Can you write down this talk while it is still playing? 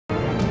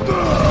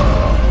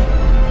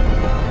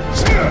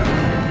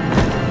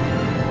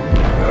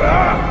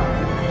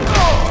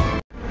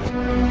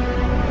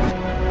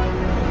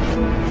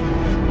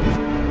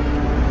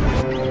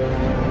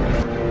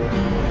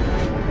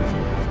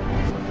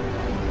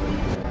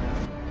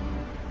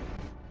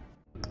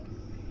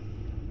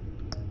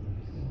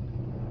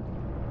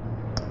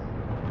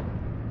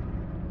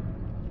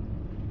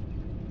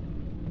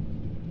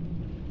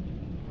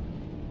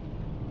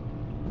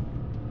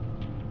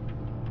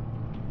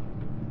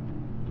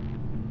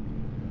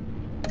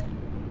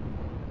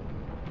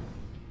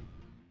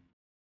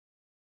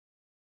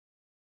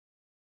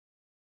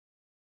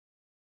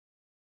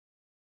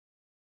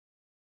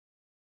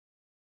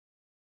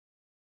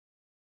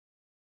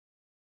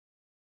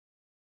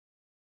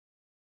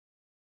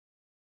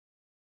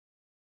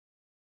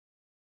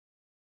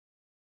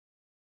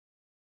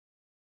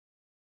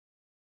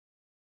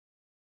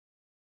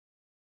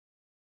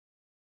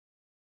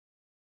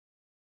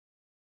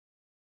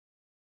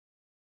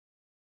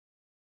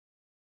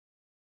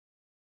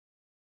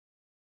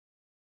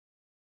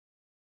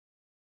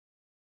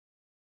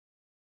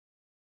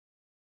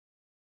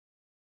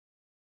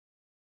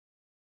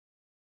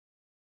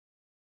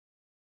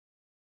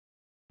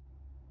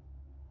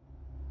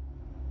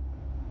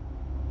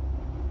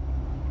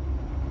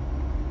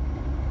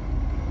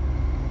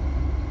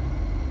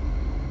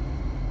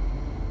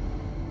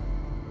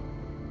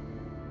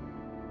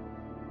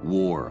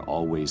War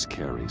always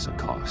carries a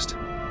cost,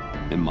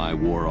 and my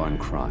war on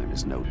crime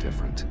is no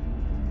different.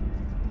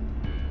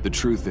 The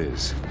truth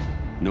is,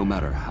 no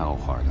matter how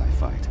hard I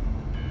fight,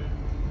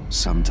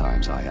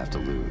 sometimes I have to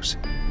lose.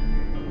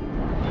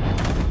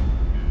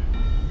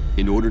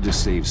 In order to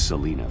save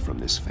Selina from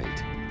this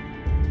fate,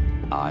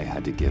 I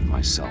had to give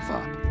myself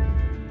up.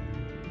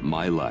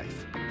 My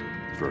life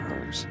for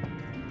hers.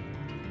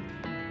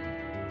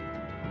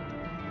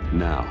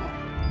 Now,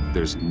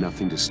 there's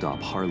nothing to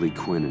stop Harley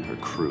Quinn and her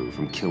crew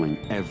from killing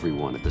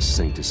everyone at the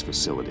Sanctus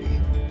facility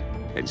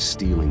and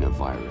stealing a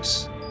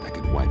virus that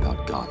could wipe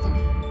out Gotham.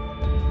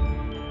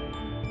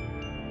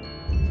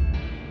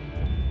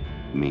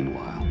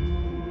 Meanwhile,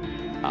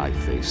 I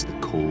face the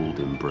cold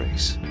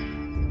embrace.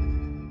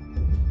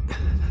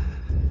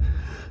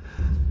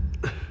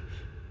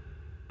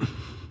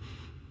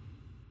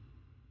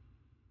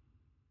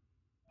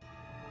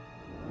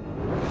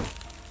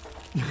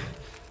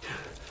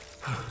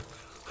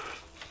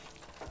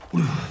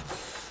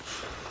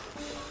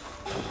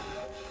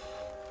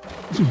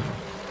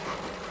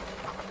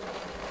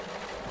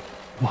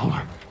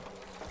 Waller.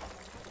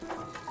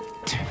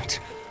 Damn it.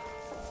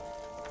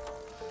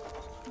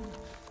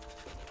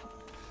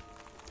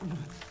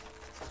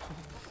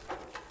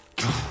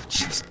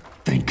 Just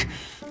think.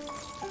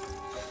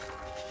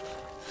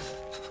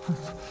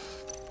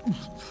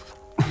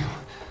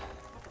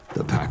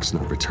 The pack's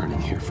not returning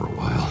here for a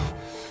while.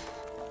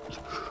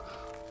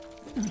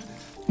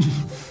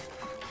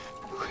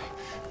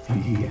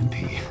 The EMP.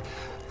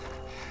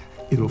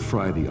 It'll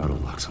fry the auto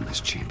locks on this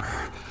chamber.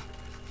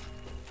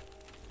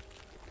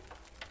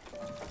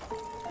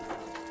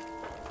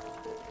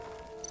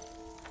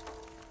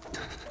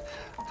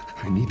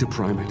 I need to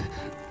prime it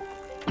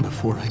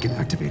before I can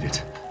activate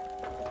it.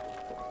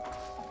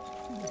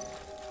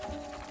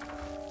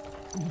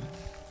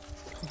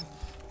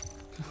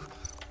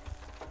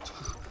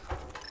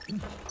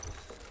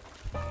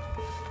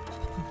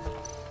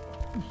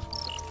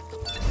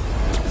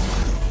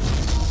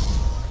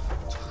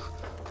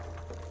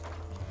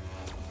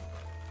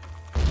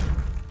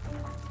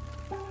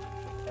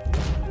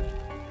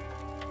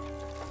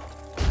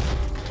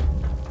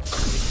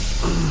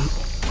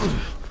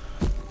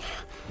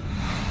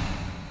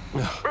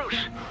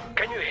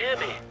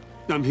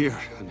 I'm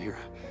here.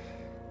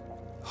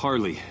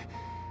 Harley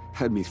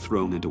had me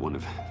thrown into one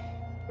of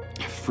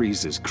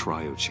Freeze's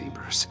cryo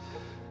chambers.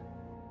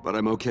 But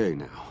I'm okay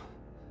now.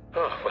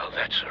 Oh, well,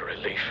 that's a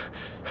relief.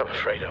 I'm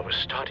afraid I was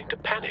starting to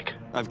panic.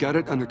 I've got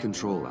it under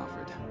control,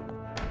 Alfred.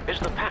 Is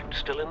the Pact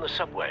still in the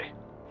subway?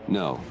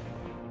 No.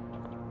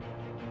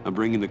 I'm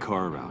bringing the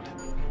car around.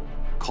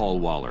 Call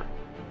Waller.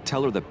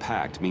 Tell her the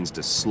Pact means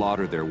to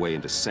slaughter their way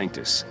into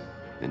Sanctus,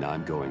 and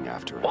I'm going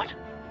after it. What?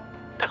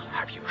 They'll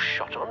have you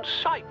shot on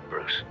sight,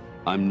 Bruce.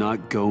 I'm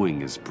not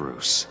going as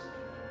Bruce.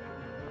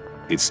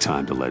 It's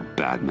time to let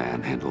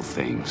Batman handle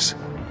things.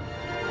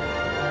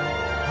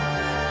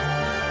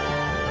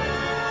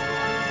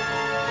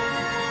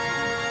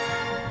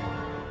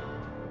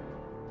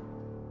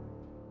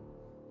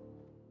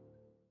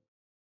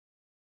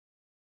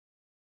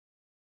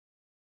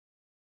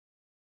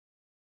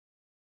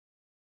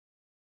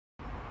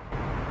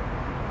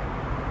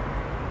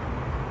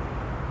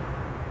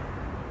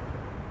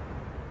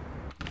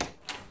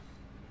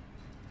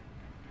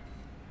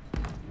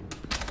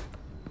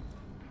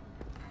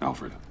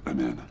 Alfred, I'm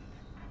in.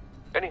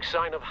 Any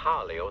sign of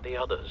Harley or the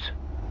others?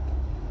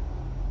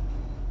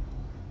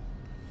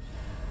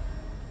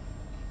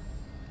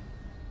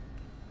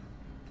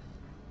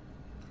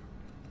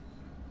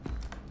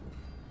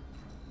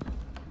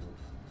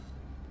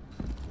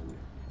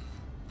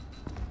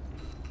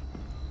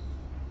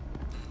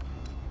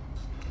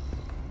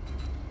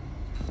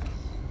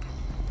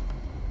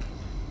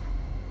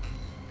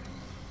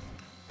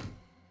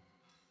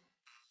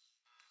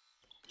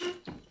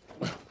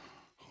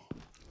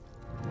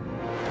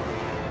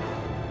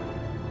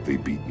 They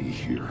beat me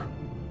here.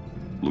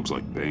 Looks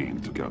like Bane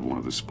took out one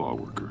of the spa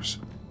workers.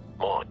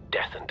 More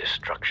death and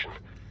destruction.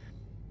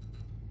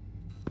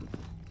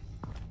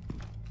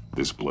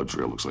 This blood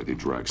trail looks like they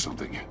dragged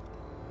something.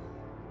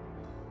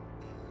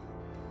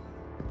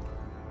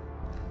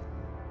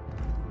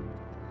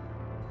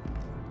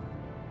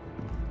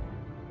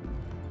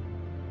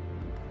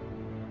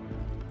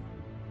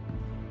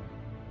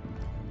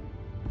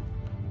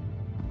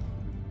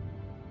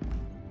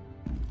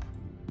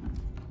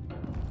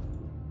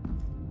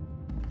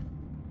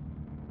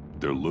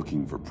 They're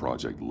looking for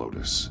Project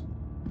Lotus.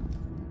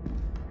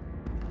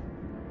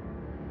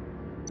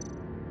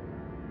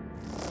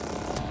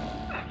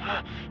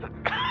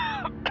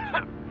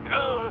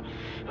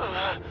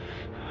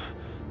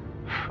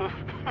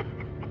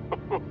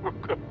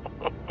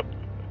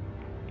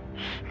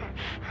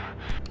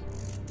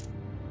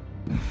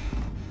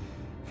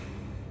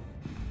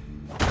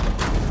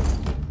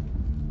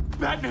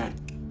 Batman!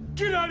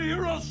 Get out of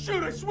here or I'll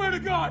shoot, I swear to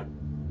God!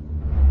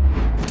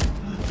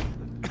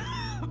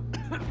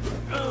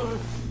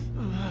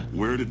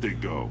 Where did they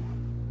go?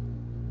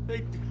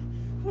 They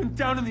went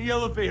down in the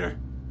elevator.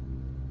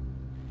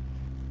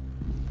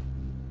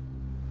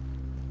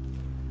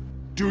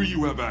 Do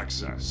you have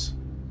access?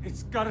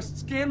 It's gotta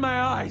scan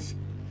my eyes.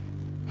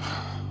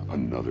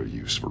 Another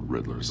use for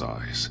Riddler's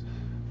eyes.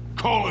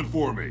 Call it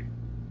for me!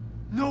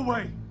 No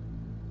way.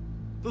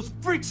 Those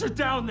freaks are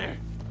down there.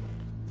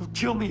 They'll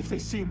kill me if they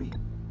see me.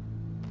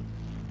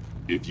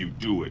 If you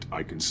do it,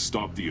 I can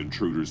stop the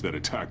intruders that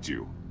attacked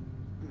you.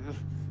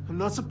 I'm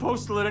not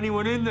supposed to let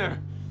anyone in there.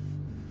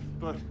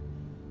 But...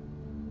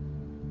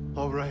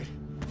 all right.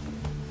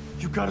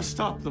 You gotta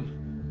stop them.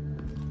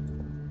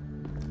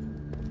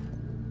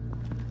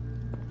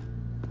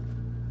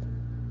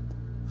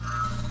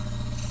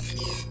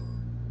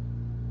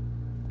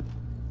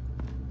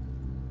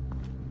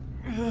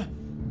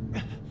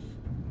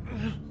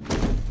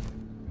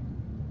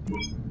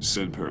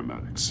 Send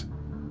paramedics.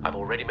 I've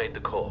already made the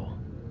call.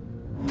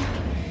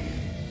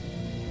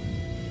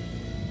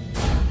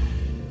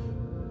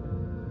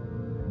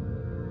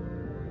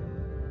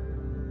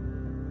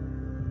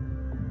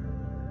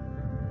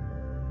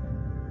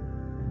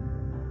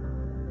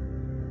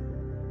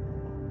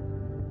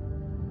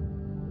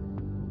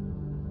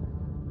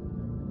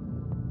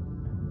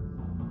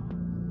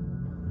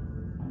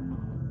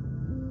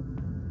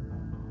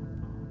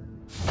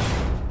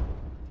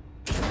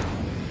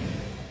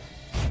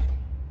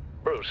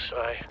 Bruce,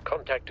 I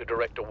contacted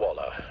Director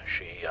Waller.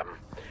 She,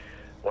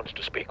 wants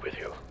to speak with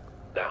you.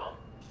 Now.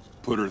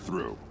 Put her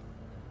through.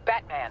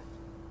 Batman,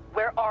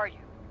 where are you?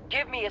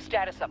 Give me a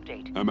status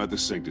update. I'm at the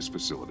Sanctus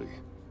facility.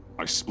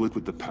 I split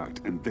with the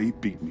Pact, and they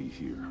beat me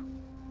here.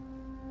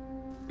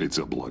 It's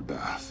a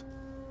bloodbath.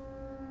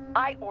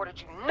 I ordered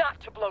you not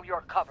to blow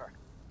your cover.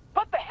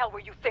 What the hell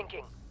were you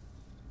thinking?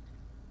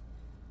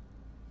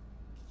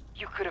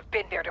 You could have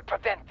been there to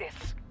prevent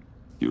this.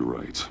 You're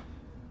right.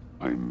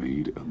 I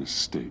made a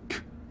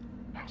mistake.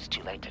 It's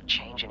too late to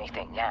change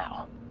anything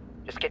now.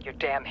 Just get your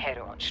damn head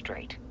on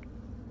straight.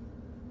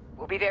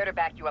 We'll be there to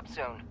back you up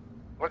soon.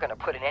 We're gonna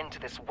put an end to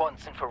this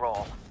once and for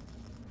all.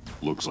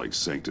 Looks like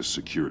Sanctus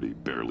security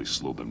barely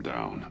slowed them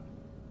down.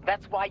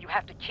 That's why you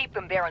have to keep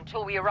them there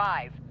until we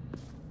arrive.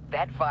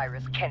 That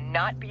virus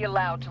cannot be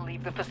allowed to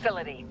leave the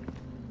facility.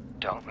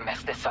 Don't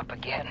mess this up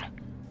again.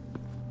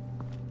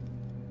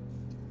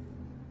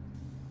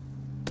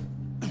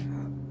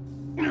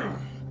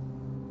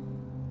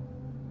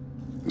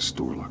 This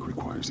door lock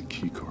requires a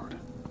keycard.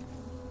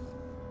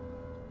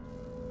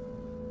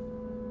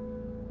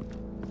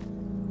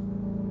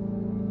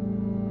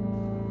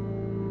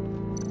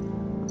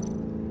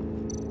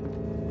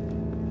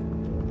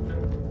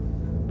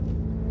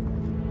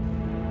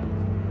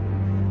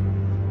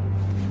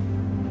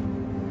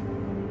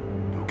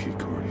 No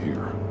keycard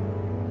here.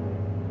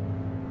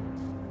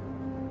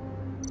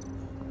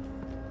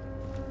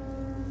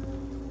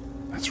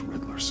 That's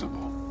Riddler's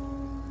symbol.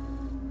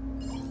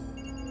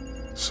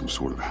 Some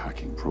sort of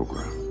hacking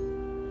program.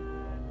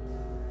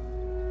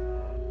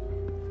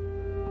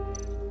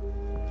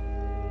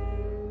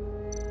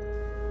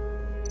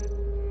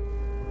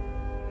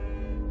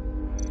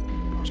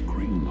 Those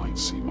green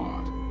lights seem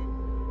odd.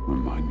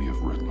 Remind me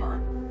of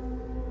Riddler.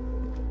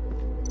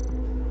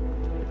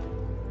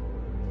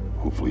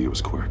 Hopefully it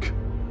was quick.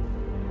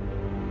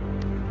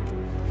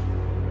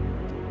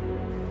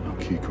 No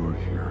keycard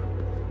here.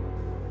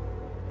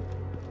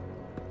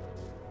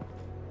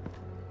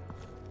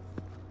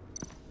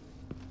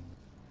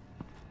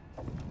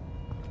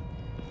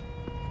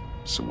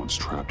 Someone's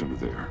trapped under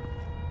there.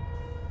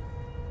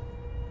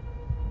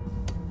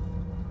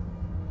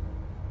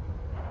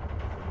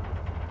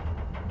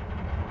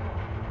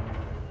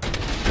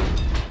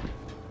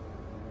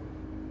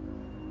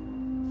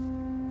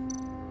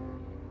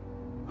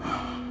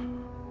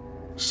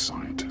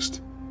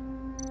 Scientist.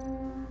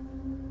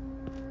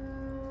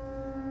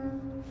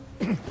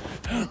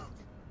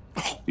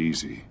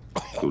 Easy.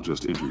 You'll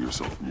just injure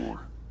yourself more.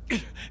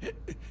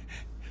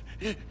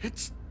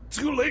 It's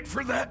too late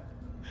for that.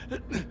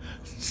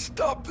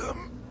 Stop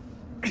them.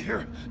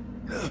 Here.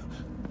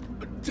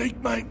 Take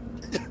my...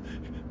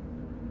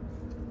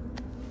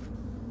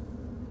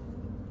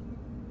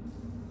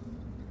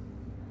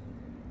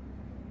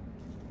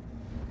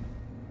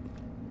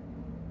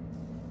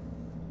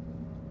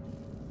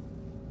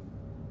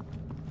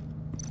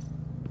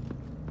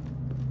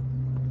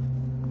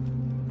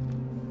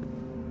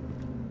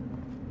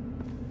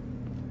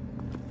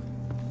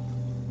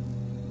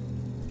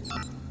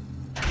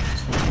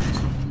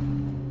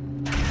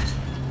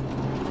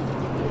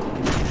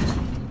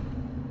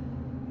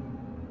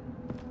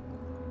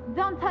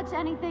 Don't touch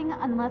anything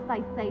unless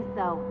I say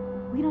so.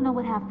 We don't know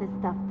what half this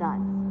stuff does.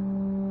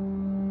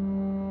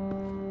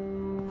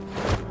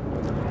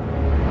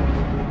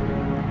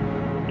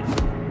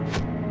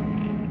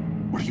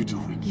 What are you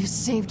doing? You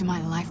saved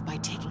my life by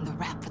taking the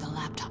rap for the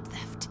laptop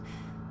theft.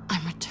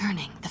 I'm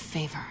returning the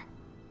favor.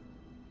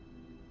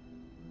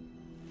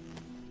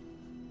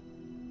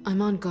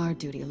 I'm on guard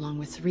duty along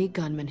with 3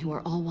 gunmen who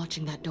are all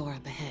watching that door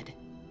up ahead.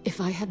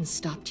 If I hadn't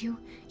stopped you,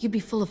 you'd be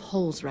full of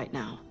holes right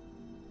now.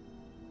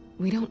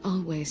 We don't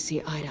always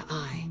see eye to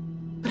eye,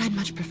 but I'd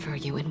much prefer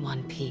you in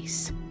one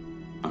piece.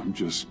 I'm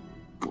just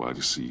glad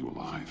to see you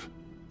alive.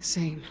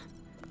 Same.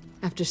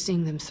 After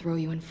seeing them throw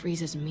you in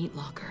Freeze's meat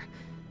locker,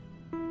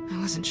 I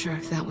wasn't sure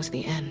if that was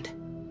the end.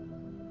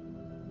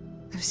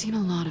 I've seen a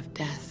lot of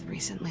death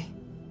recently.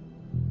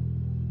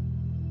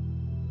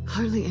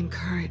 Harley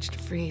encouraged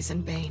Freeze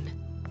and Bane.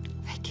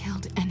 They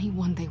killed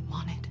anyone they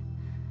wanted.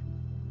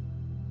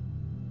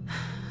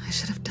 I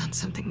should have done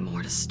something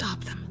more to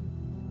stop them.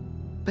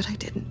 But I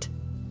didn't.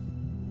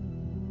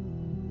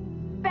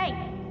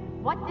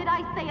 Bane! What did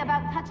I say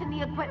about touching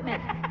the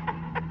equipment?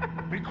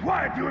 Be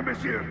quiet, you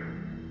imbecile!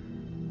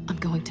 I'm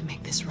going to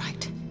make this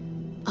right.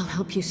 I'll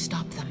help you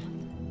stop them.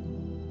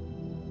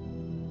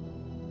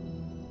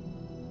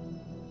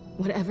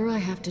 Whatever I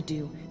have to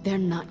do, they're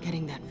not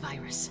getting that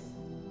virus.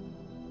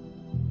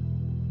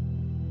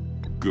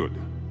 Good.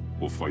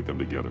 We'll fight them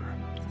together.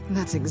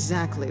 That's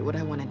exactly what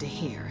I wanted to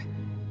hear.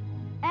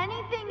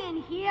 Anything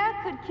in here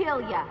could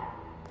kill ya.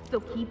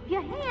 So keep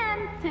your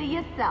hands to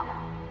yourself.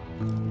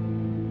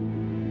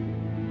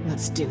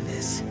 Let's do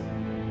this.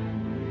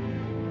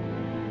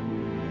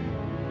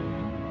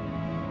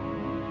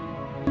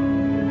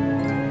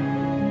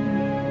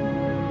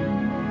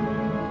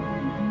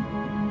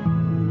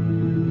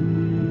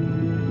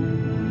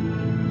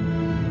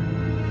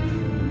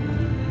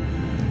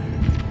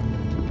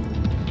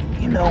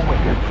 You know what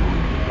you're doing.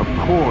 Of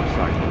course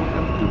I know what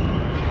I'm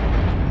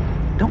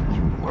doing. Don't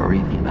you worry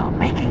me about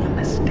making a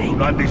mistake. Do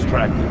not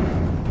distract him.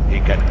 He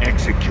can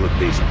execute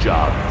this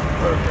job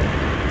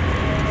perfectly.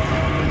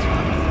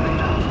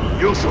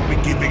 You should be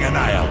keeping an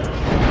eye out.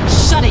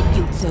 Shut it,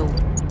 you two!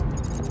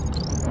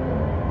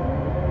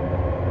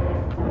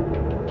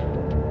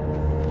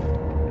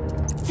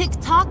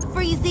 Tick-tock,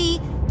 Freezy!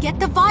 Get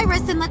the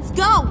virus and let's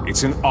go!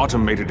 It's an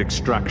automated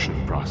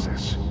extraction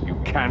process. You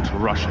can't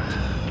rush it.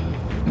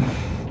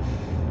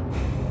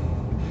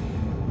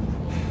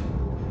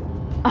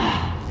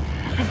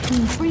 I've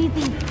seen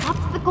Freezy's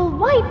popsicle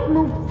wife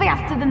move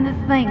faster than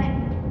this thing.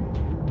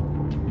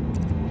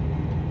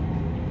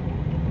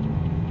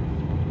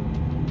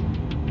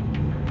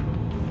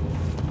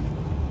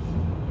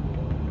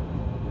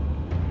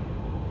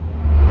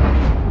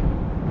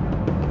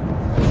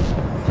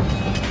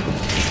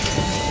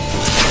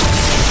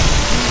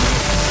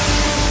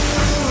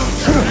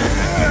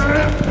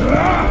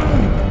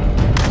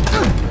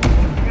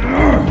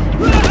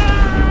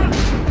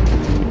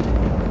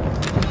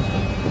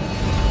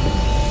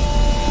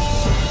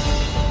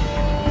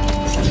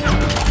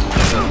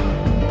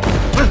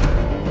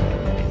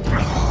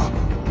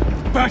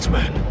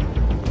 Batman!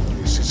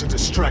 This is a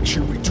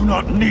distraction we do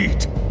not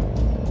need.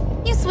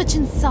 You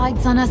switching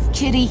sides on us,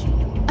 kitty?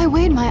 I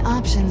weighed my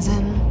options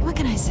and what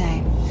can I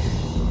say?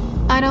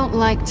 I don't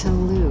like to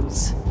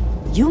lose.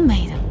 You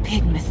made a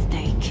big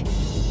mistake.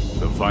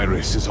 The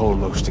virus is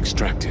almost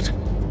extracted.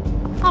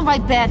 All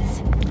right, Bets.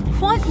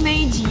 What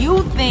made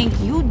you think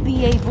you'd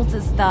be able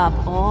to stop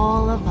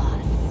all of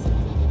us?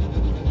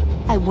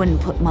 I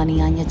wouldn't put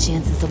money on your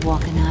chances of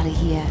walking out of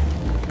here.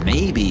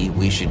 Maybe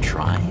we should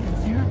try a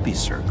therapy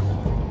circle.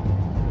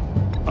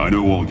 I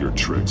know all your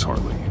tricks,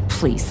 Harley.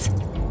 Please.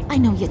 I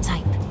know your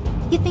type.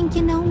 You think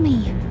you know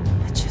me.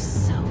 But you're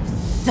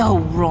so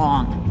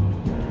wrong.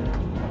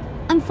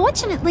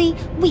 Unfortunately,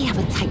 we have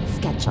a tight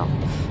schedule.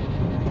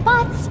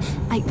 But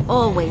I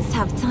always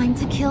have time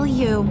to kill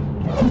you.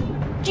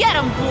 Get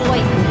 'em,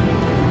 boys!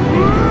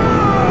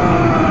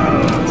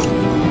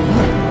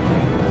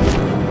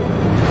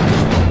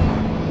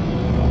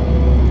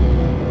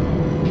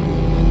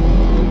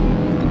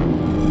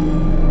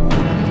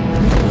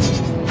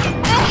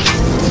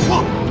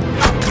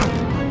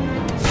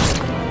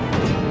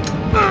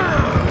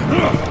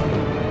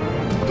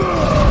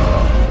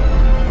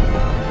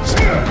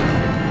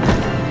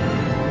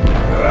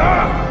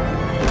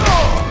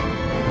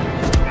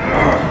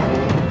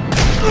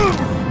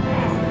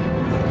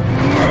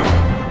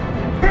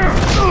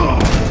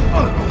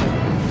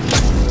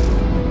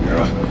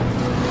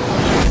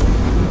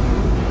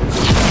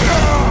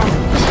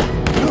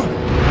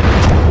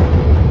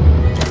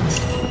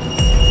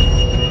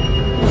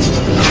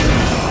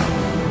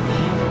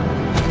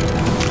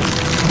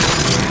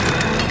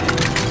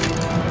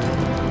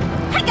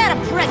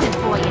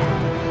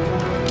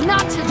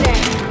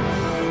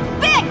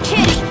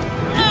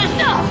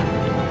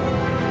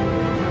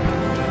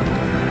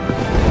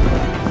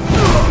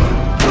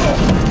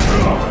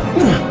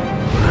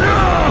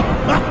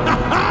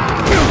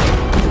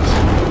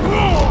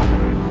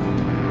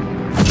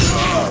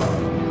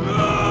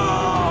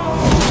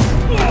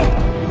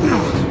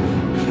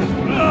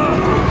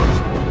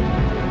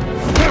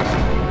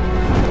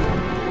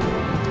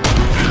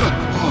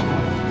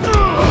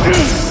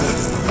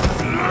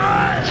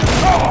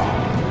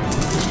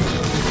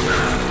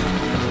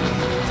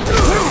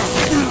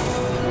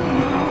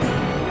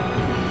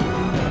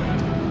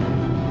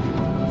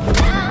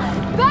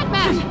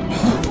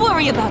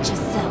 About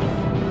yourself.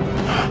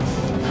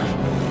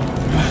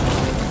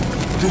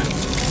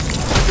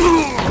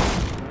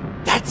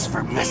 That's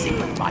for messing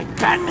with my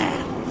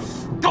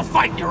Batman. Go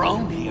fight your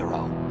own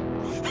hero.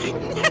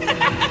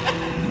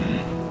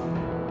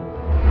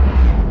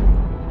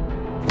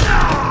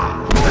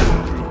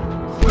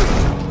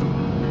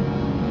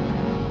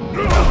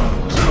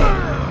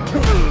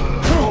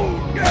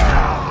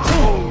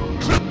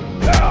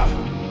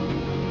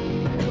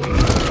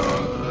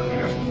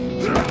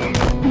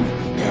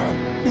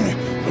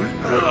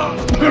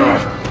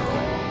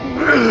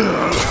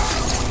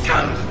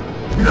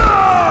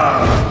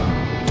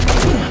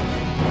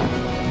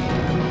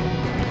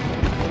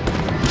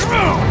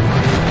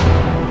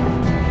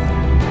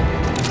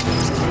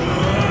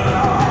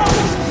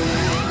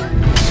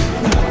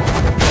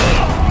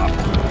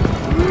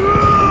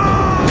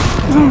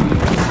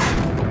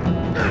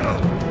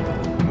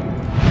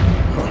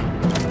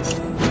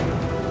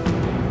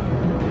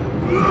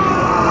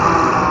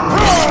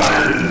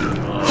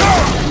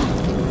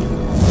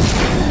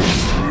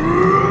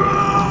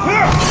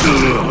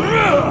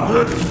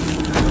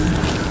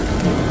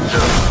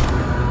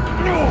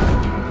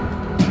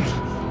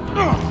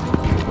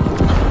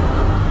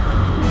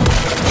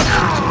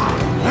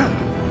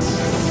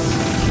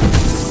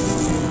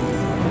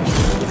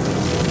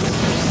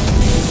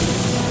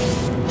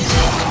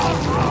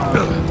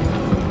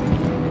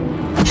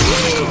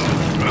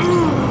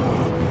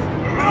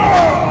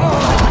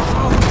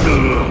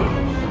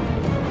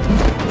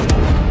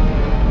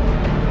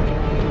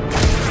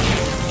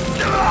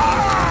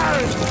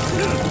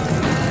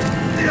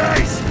 The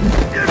ice!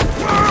 It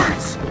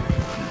burns!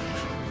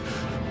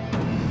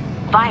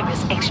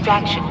 Virus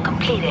extraction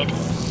completed.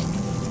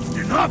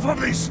 Enough of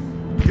this!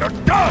 You're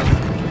done!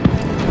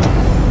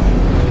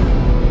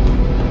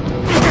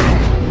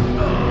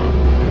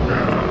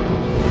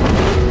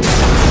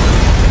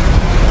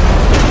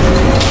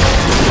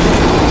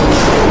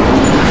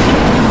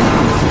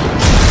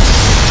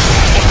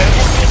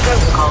 Emergency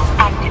protocols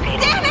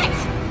activated. Damn it!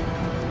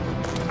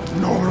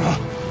 Nora,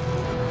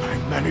 I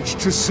managed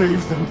to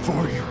save them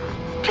for you.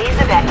 Please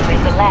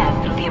evacuate the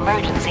lab through the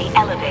emergency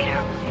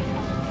elevator.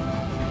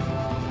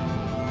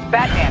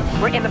 Batman,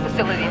 we're in the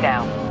facility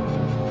now.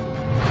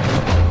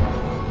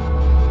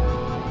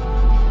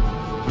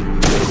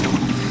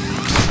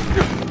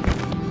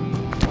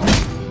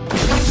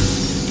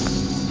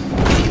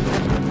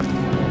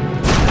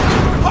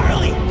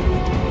 Harley!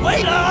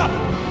 Wait up!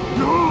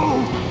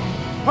 No!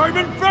 I'm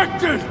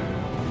infected!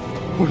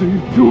 What are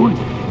you doing?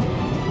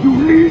 You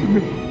need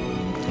me!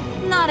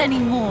 Not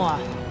anymore.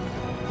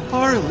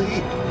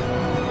 Harley!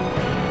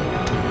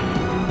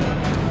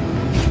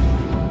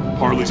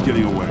 Harley's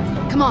getting away.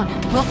 Come on,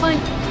 we'll find...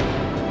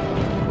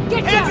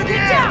 Get down!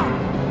 Get down!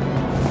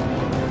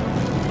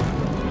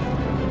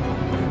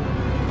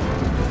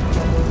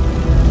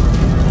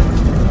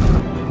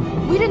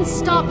 We didn't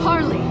stop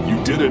Harley.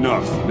 You did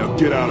enough. Now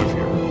get out of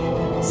here.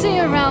 See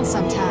you around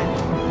sometime.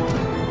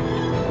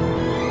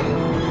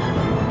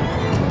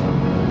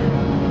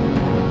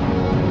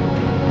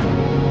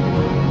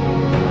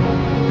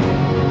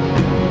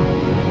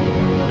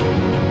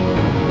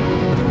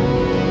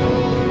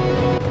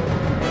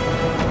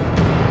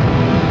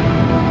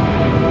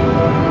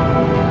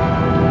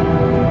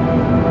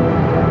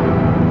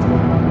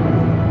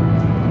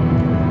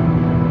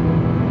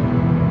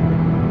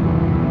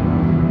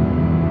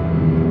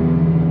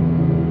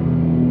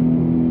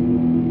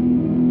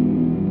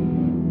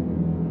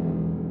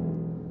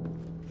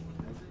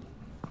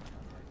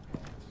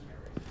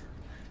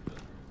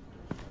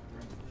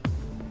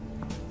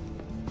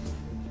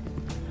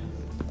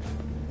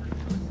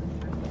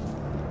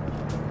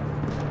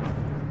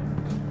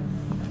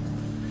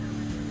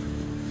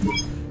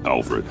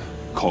 Alfred,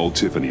 call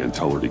Tiffany and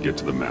tell her to get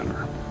to the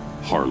manor.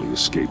 Harley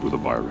escaped with a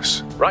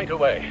virus. Right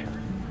away.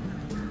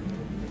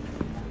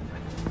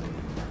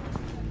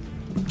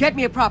 Get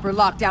me a proper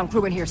lockdown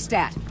crew in here,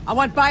 stat. I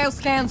want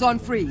bioscans on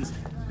Freeze.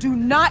 Do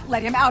not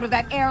let him out of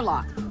that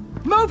airlock.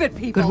 Move it,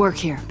 people! Good work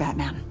here,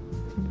 Batman.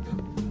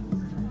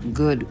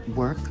 Good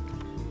work?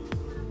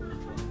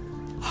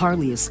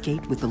 Harley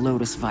escaped with the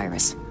Lotus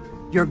virus.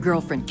 Your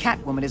girlfriend,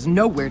 Catwoman, is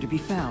nowhere to be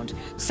found.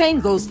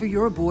 Same goes for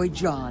your boy,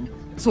 John.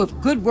 So if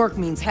good work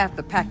means half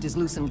the pact is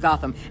loose in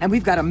Gotham, and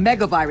we've got a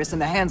megavirus in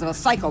the hands of a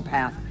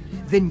psychopath,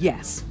 then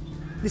yes,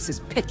 this is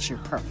picture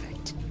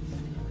perfect.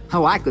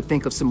 Oh, I could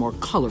think of some more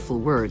colorful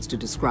words to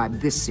describe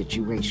this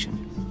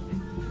situation.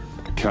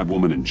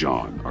 Catwoman and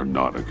John are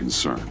not a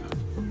concern.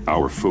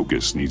 Our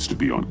focus needs to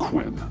be on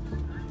Quinn.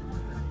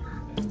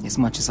 As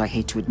much as I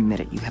hate to admit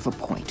it, you have a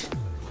point.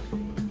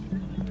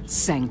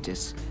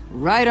 Sanctus,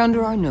 right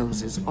under our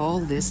noses all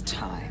this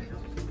time.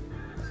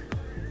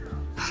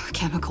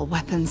 Chemical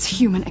weapons,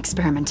 human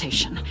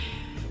experimentation.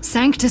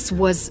 Sanctus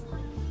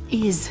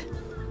is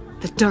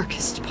the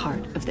darkest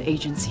part of the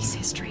agency's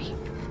history.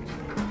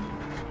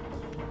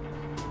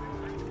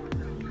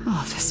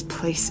 Oh, this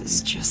place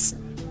is just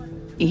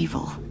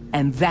evil.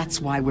 And that's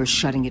why we're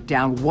shutting it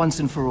down once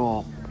and for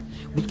all.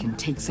 We can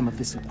take some of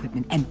this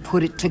equipment and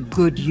put it to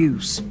good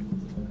use.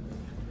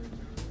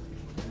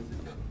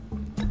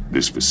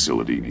 This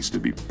facility needs to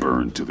be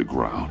burned to the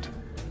ground.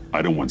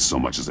 I don't want so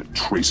much as a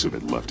trace of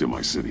it left in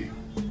my city.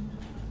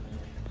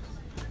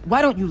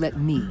 Why don't you let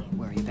me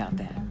worry about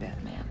that,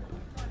 Batman?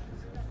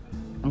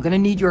 I'm gonna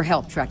need your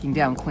help tracking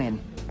down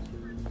Quinn.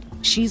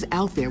 She's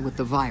out there with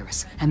the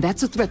virus, and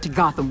that's a threat to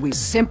Gotham we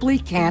simply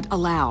can't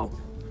allow.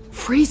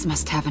 Freeze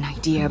must have an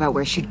idea about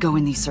where she'd go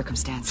in these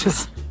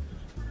circumstances.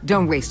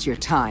 Don't waste your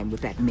time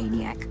with that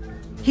maniac.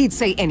 He'd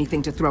say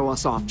anything to throw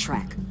us off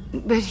track.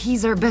 But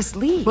he's our best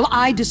lead. Well,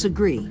 I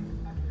disagree.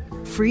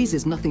 Freeze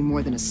is nothing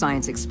more than a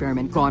science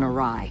experiment gone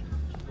awry.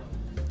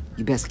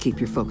 You best keep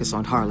your focus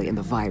on Harley and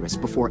the virus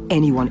before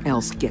anyone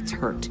else gets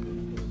hurt.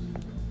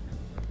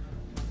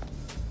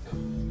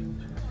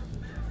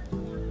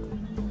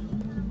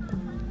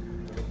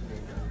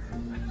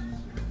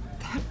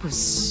 That was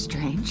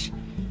strange.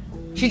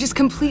 She just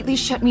completely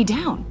shut me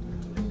down.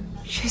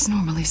 She's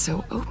normally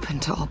so open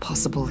to all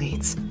possible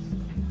leads.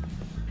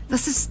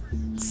 This is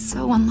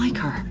so unlike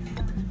her.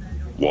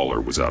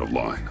 Waller was out of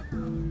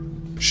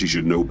line. She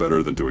should know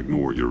better than to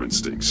ignore your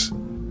instincts.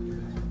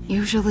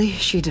 Usually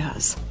she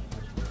does.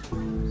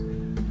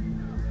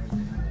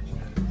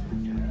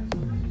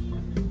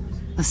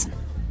 Listen,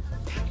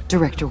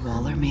 Director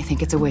Waller may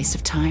think it's a waste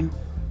of time,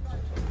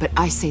 but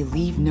I say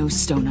leave no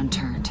stone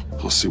unturned.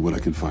 I'll see what I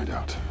can find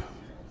out.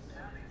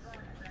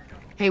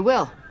 Hey,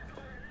 Will,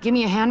 give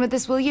me a hand with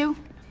this, will you?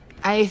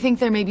 I think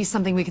there may be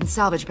something we can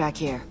salvage back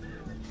here.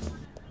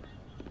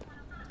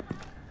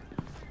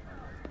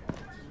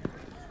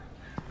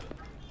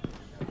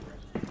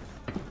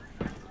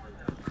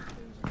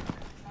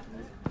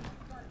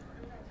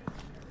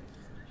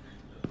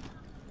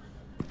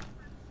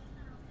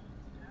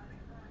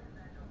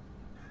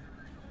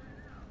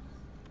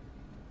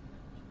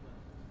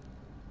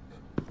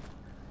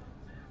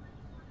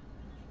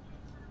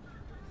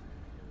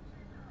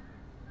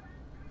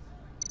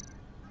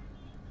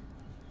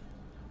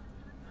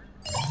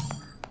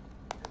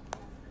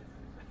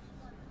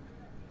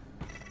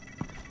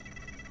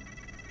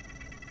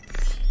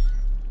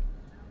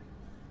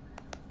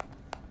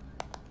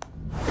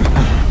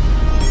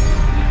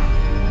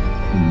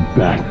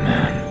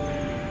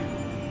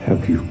 Batman,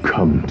 have you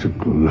come to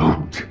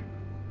gloat?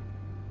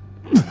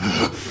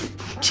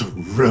 To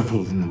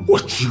revel in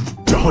what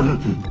you've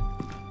done?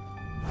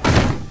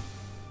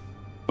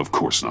 Of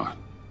course not.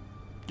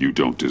 You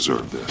don't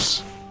deserve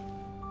this.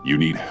 You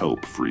need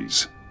help,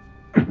 Freeze.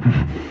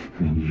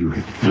 You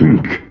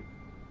think?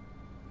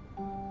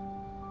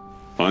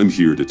 I'm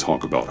here to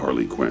talk about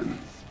Harley Quinn.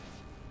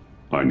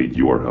 I need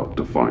your help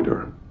to find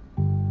her.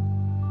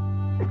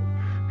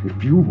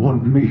 If you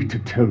want me to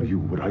tell you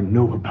what I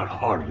know about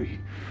Harley,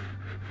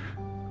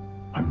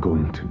 I'm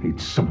going to need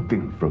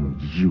something from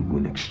you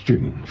in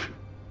exchange.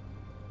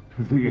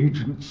 The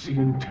agency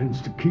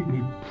intends to keep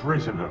me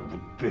prisoner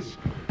with this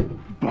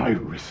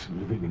virus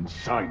living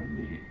inside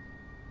me.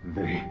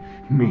 They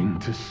mean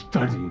to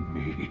study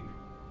me.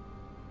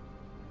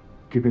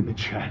 Given the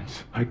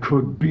chance, I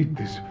could beat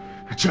this,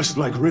 just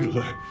like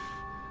Riddler.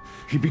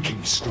 He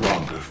became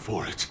stronger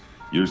for it.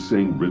 You're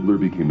saying Riddler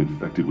became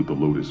infected with the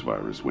Lotus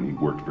virus when he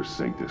worked for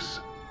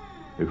Sanctus?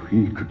 If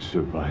he could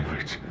survive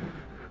it,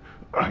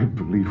 I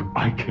believe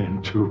I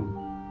can too.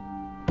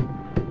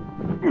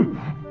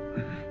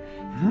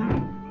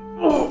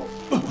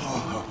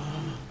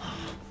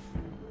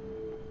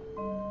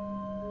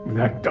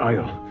 That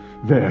dial,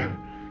 there.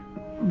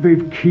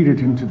 They've keyed it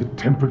into the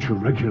temperature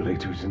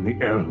regulators in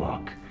the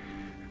airlock.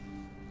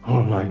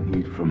 All I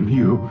need from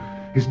you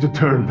is to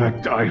turn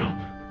that dial.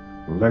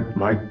 Let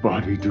my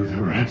body do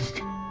the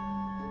rest.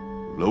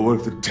 Lower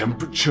the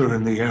temperature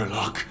in the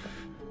airlock.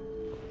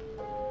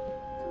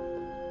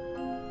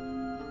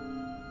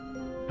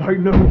 I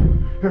know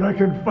that I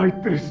can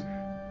fight this.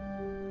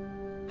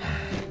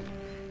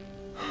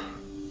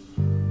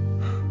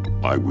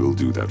 I will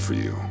do that for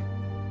you.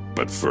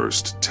 But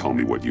first, tell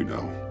me what you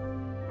know.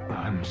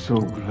 I'm so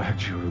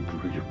glad you're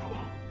agreeable.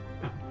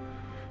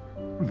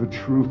 The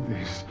truth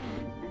is,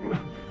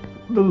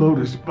 the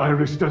Lotus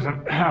virus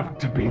doesn't have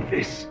to be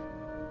this.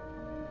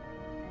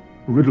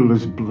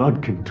 Riddler's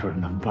blood can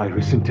turn the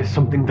virus into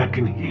something that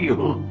can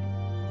heal.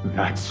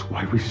 That's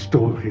why we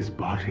stole his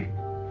body.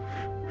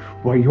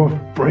 Why your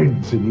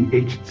friends in the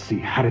agency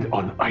had it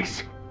on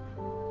ice.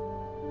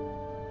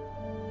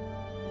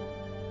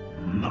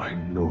 My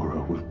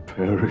Nora will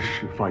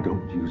perish if I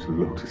don't use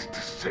Lotus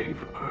to save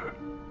her.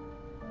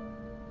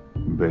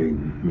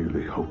 Bane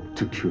merely hoped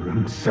to cure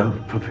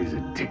himself of his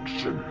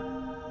addiction.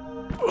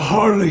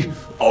 Harley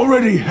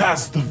already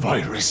has the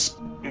virus.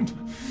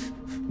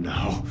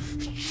 Now,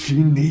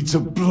 she needs a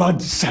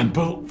blood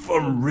sample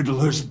from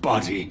Riddler's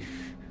body.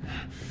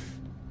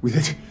 With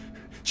it,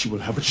 she will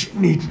have what she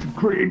needs to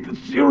create the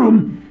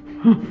serum.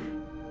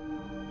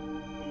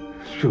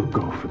 She'll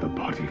go for the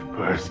body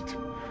first.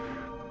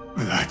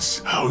 That's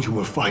how you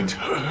will find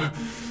her.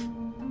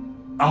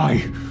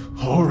 I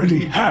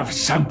already have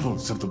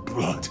samples of the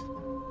blood.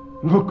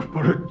 Look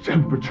for a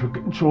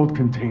temperature-controlled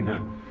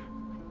container.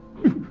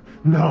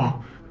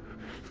 Now,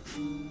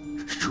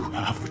 you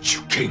have what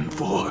you came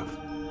for.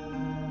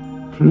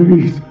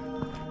 Please,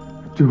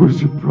 do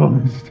as you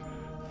promised.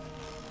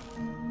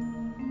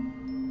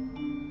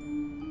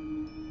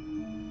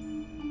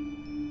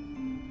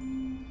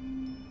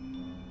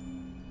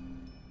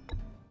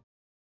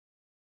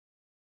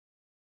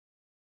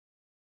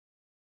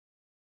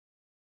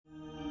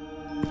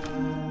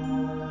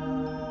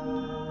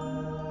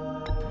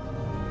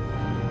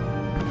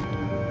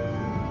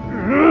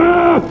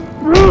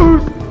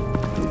 Bruce!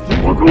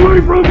 Walk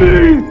away from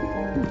me!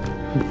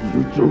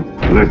 You don't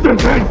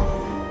listen!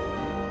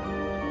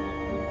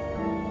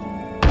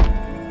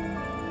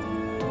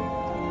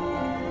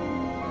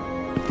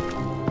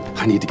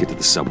 I need to get to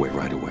the subway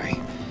right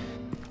away.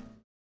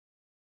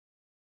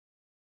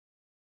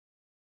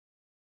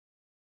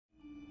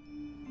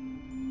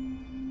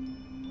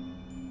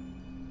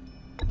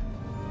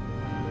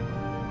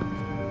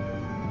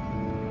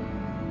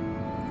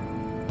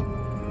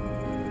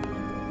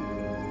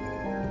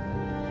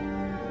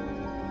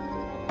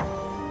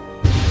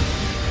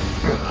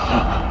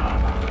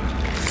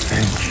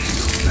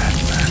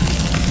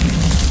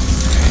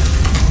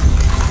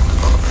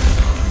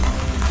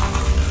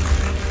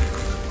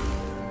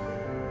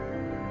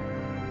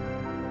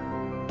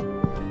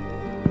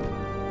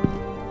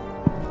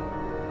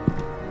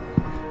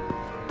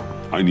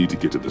 I need to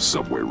get to the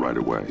subway right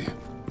away.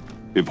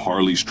 If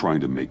Harley's trying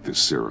to make this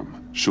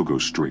serum, she'll go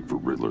straight for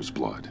Riddler's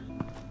blood.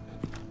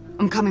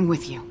 I'm coming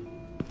with you.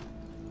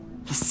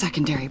 The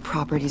secondary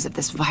properties of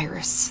this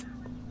virus.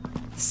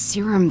 The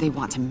serum they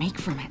want to make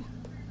from it.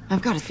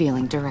 I've got a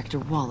feeling Director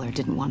Waller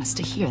didn't want us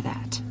to hear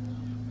that.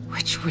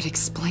 Which would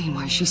explain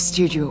why she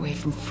steered you away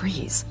from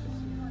Freeze.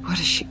 What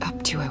is she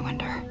up to, I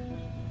wonder?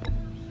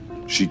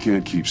 She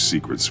can't keep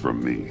secrets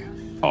from me.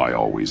 I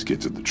always get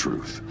to the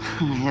truth.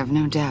 I have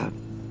no doubt.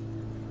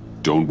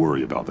 Don't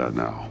worry about that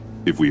now.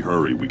 If we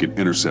hurry, we can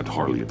intercept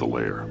Harley at the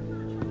lair.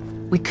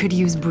 We could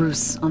use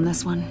Bruce on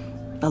this one.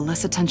 The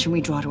less attention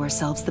we draw to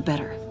ourselves, the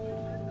better.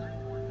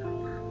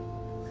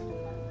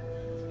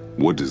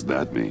 What does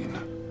that mean?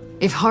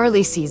 If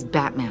Harley sees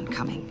Batman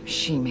coming,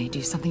 she may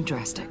do something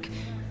drastic.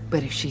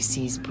 But if she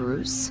sees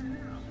Bruce,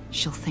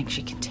 she'll think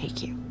she can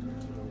take you.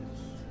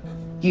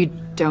 You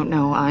don't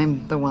know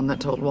I'm the one that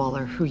told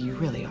Waller who you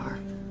really are.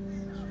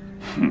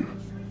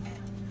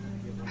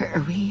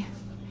 Are we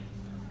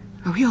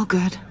all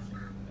good?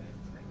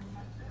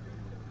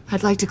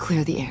 I'd like to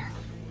clear the air,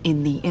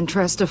 in the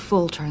interest of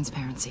full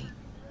transparency.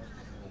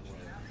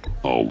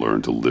 I'll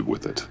learn to live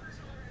with it.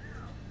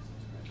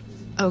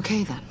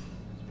 Okay then.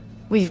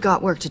 We've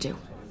got work to do.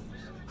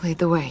 Lead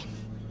the way.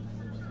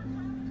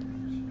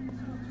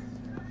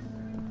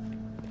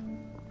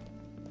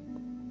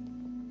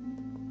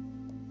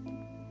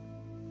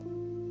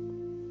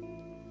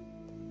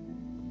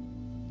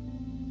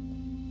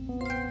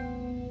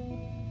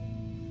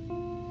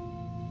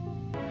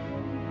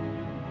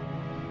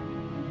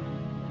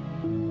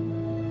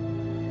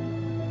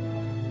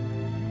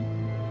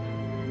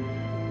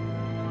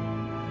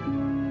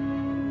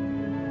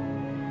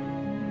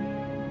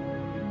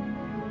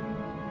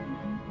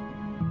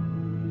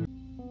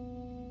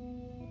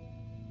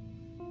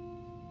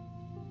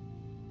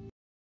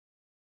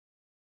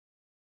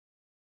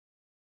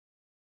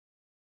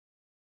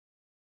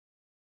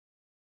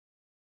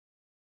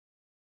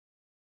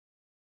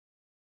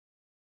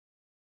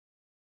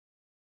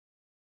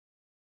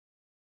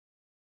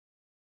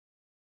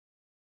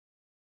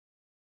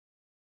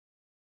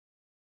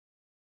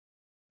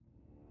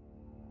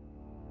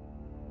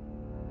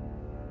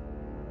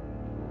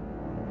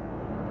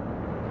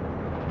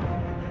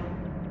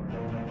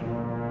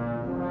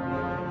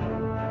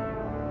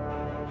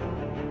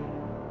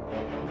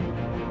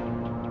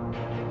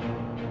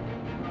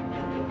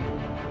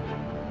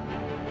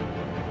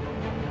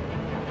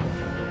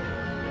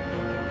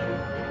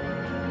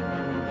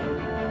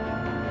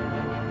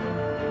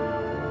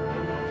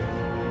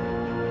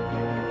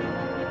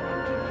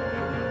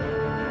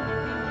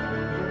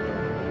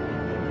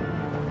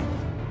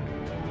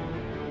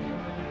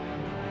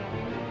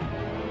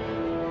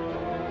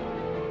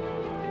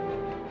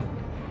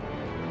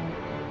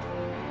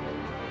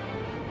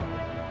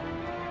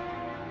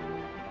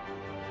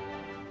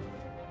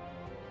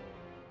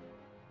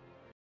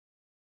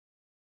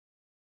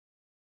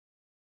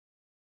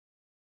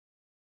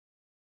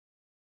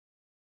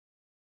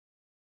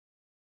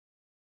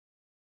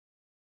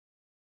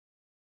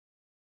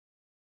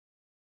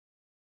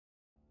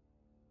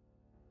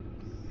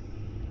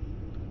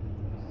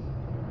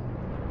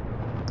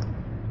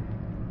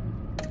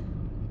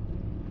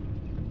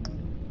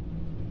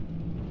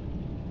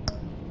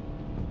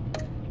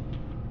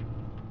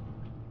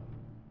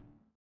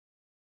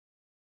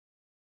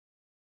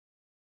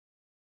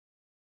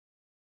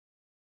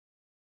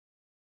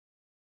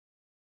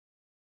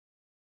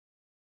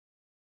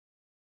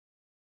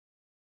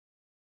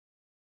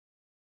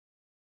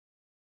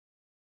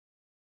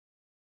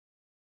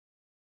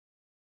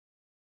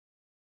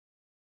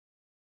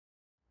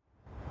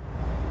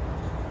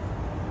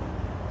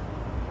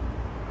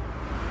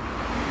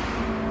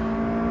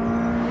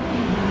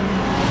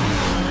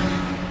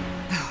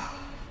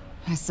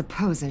 I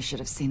suppose I should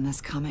have seen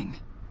this coming.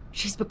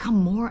 She's become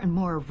more and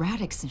more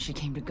erratic since she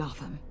came to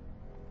Gotham.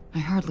 I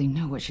hardly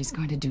know what she's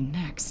going to do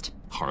next.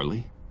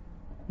 Harley?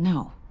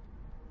 No.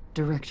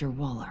 Director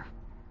Waller.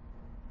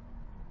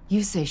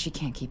 You say she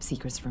can't keep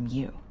secrets from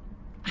you.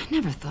 I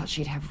never thought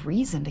she'd have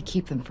reason to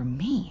keep them from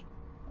me.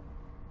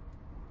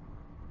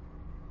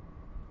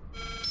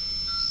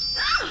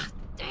 Ah!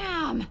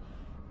 Damn!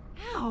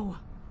 Ow!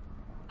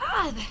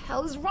 Ah, the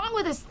hell is wrong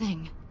with this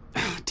thing?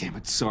 Damn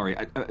it, sorry.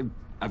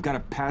 I've got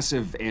a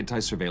passive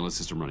anti-surveillance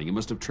system running. It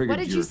must have triggered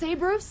What did you say,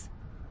 Bruce?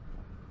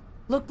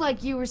 Looked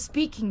like you were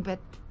speaking, but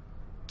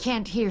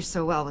can't hear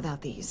so well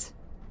without these.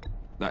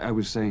 I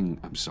was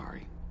saying I'm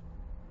sorry.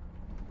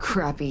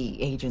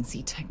 Crappy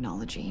agency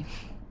technology.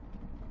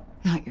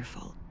 Not your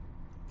fault.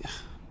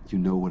 You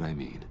know what I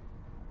mean.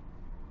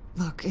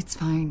 Look, it's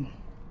fine.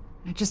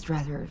 I'd just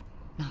rather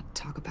not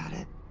talk about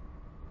it.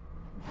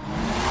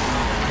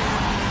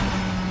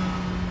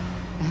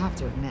 I have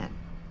to admit,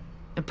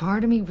 a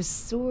part of me was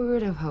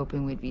sort of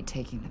hoping we'd be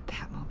taking the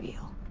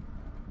Batmobile.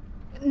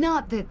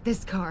 Not that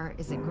this car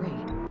isn't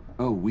great.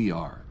 Oh, we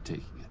are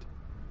taking it.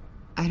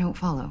 I don't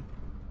follow.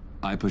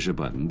 I push a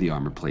button, the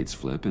armor plates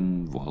flip,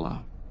 and voila.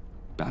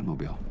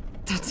 Batmobile.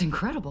 That's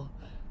incredible.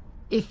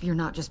 If you're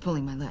not just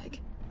pulling my leg.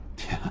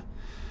 Yeah.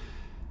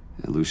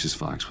 Lucius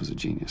Fox was a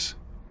genius.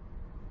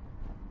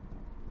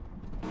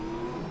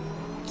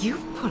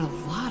 You've put a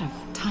lot of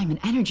time and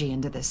energy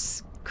into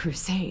this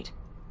crusade.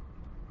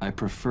 I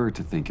prefer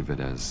to think of it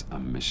as a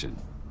mission.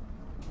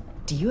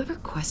 Do you ever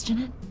question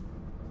it?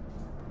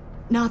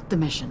 Not the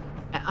mission.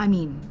 I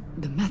mean,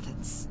 the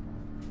methods.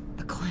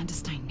 The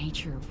clandestine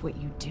nature of what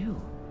you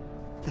do.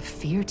 The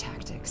fear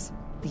tactics.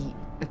 The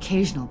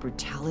occasional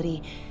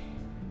brutality.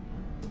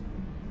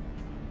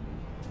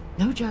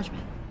 No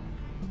judgment.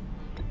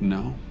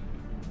 No,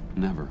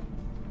 never.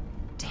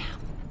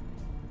 Damn.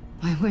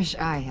 I wish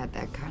I had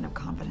that kind of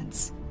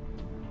confidence.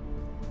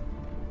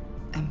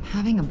 I'm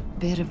having a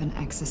bit of an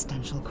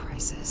existential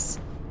crisis.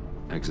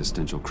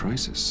 Existential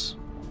crisis?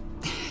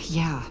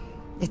 Yeah,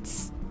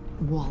 it's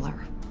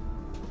Waller.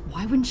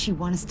 Why wouldn't she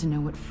want us to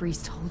know what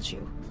Freeze told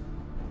you?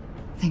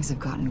 Things have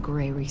gotten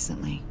gray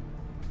recently.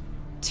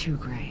 too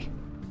gray.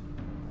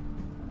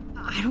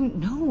 I don't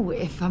know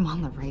if I'm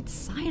on the right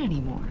side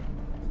anymore.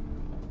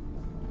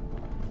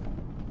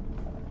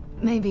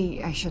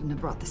 Maybe I shouldn't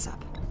have brought this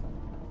up.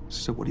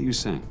 So what are you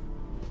saying?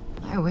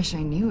 I wish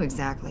I knew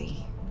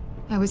exactly.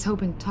 I was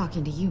hoping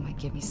talking to you might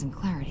give me some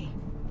clarity.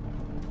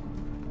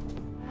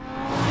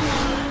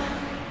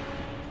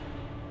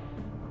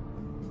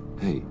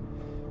 Hey,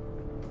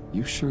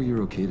 you sure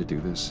you're okay to do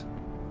this?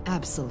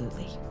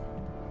 Absolutely.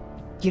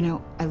 You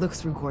know, I looked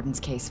through Gordon's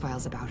case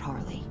files about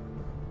Harley.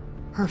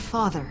 Her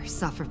father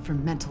suffered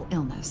from mental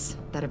illness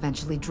that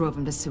eventually drove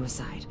him to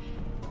suicide.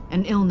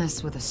 An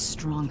illness with a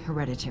strong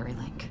hereditary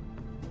link.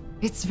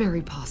 It's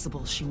very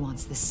possible she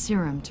wants this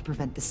serum to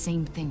prevent the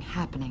same thing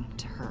happening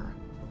to her.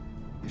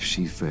 If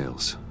she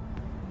fails,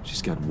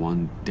 she's got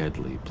one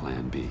deadly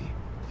plan B.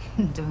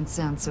 Don't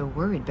sound so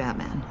worried,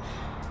 Batman.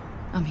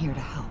 I'm here to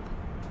help.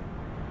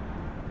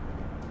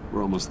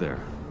 We're almost there.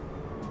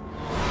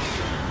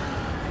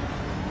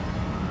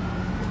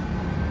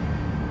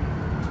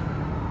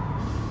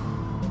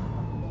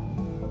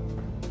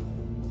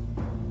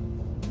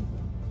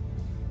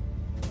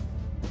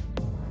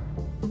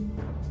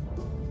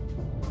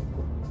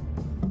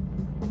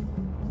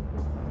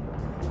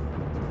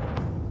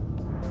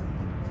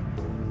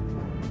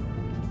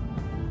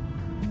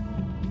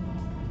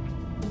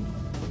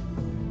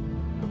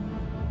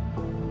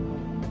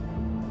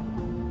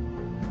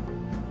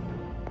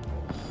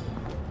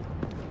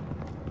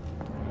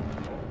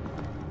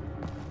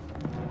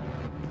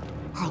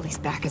 Harley's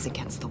back is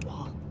against the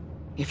wall.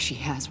 If she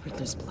has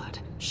Riddler's blood,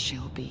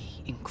 she'll be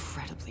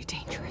incredibly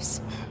dangerous.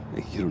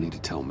 You don't need to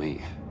tell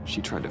me.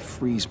 She tried to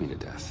freeze me to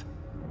death.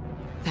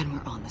 Then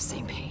we're on the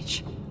same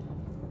page.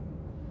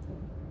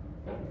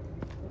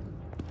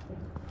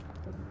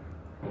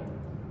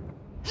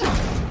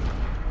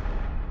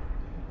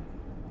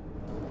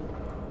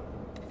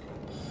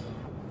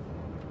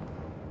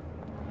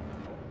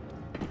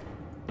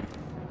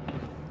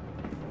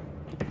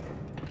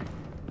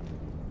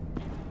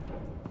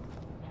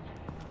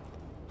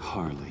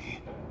 Harley.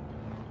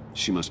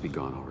 She must be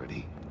gone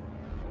already.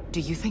 Do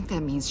you think that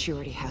means she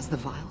already has the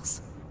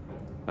vials?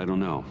 I don't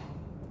know,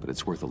 but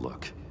it's worth a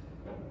look.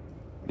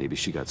 Maybe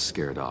she got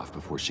scared off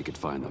before she could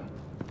find them.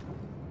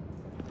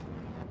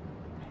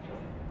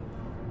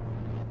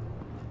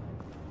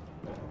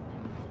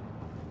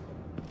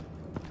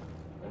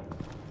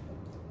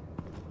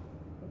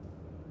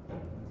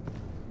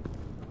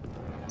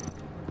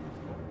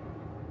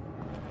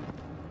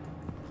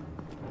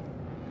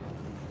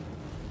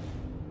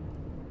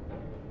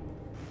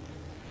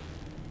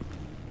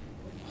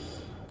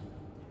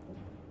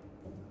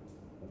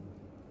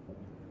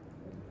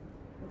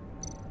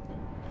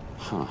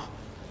 Huh.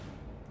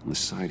 On the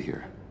side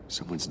here,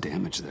 someone's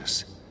damaged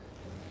this.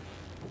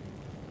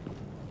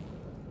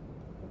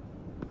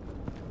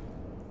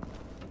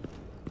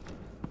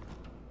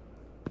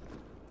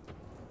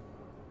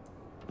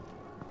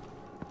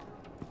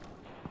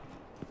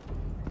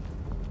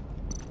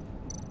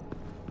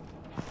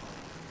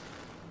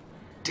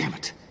 Damn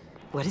it.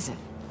 What is it?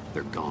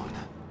 They're gone.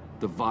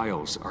 The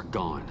vials are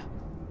gone.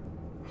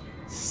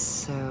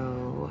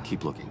 So...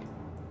 Keep looking.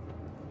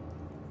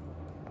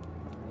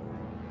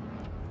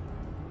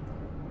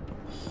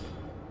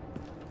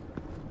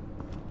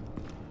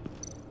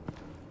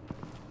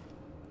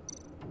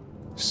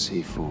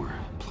 C4,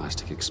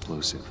 plastic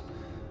explosive.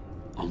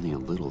 Only a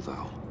little,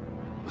 though.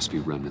 Must be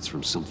remnants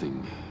from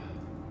something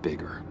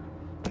bigger.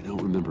 I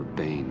don't remember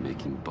Bane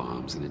making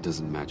bombs, and it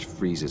doesn't match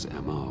Freeze's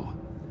MO.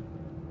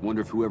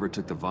 Wonder if whoever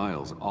took the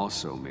vials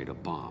also made a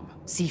bomb.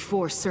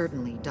 C4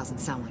 certainly doesn't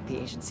sound like the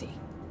agency.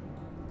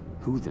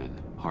 Who then?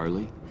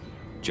 Harley?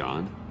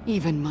 John?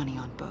 Even money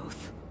on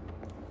both.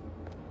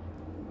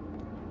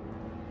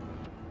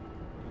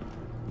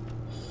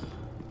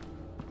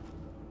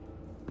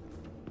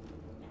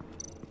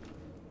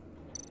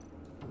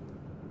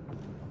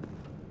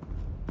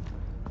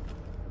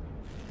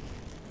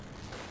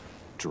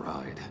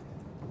 Dried.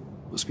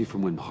 Must be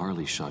from when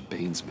Harley shot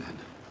Bane's men.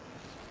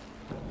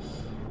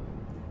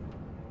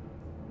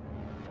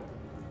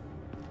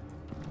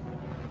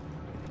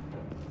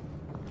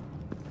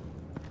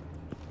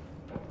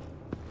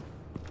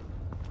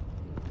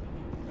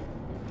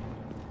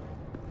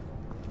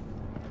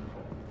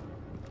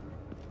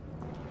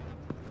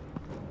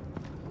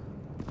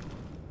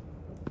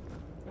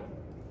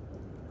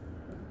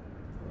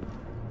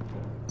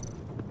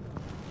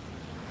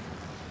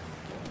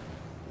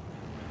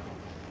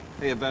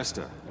 Hey,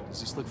 Avesta. Does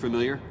this look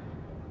familiar?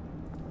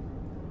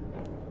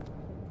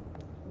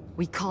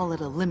 We call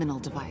it a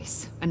liminal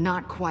device, a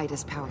not quite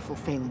as powerful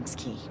phalanx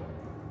key.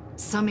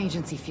 Some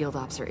agency field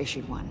ops are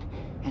issued one,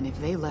 and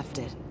if they left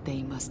it,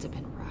 they must have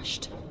been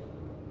rushed.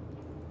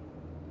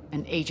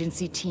 An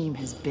agency team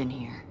has been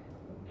here.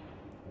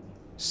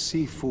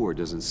 C4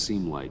 doesn't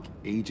seem like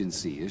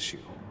agency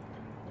issue.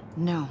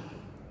 No,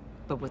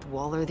 but with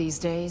Waller these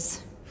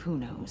days, who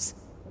knows?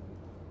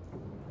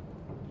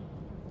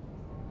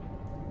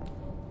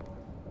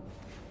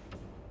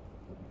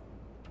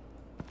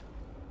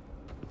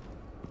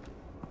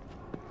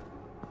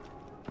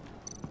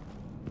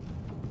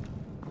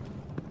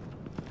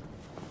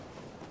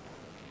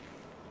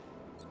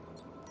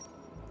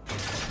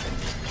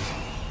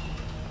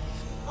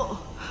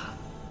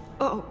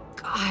 Oh,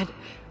 God.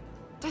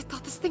 I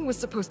thought this thing was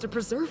supposed to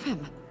preserve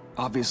him.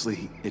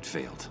 Obviously, it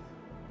failed.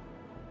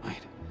 Wait.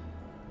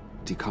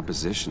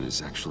 Decomposition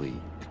is actually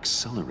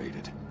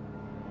accelerated.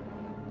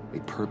 They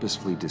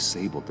purposefully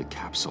disabled the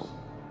capsule.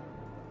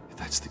 If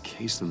that's the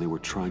case, then they were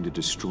trying to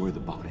destroy the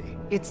body.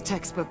 It's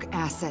textbook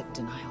asset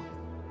denial,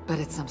 but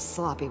it's some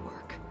sloppy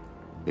work.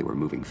 They were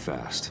moving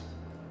fast.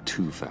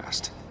 Too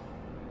fast.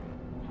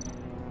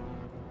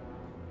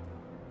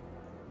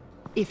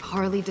 If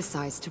Harley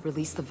decides to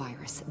release the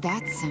virus,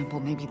 that sample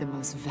may be the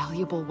most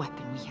valuable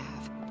weapon we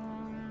have.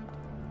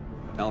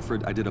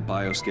 Alfred, I did a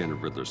bioscan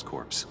of Riddler's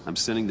corpse. I'm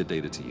sending the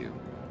data to you.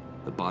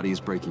 The body is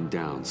breaking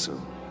down, so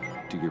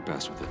do your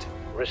best with it.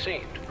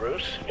 Received,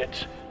 Bruce.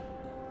 It's...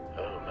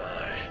 oh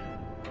my.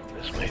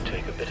 This may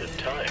take a bit of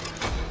time.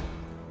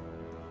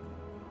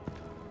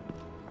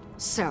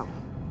 So,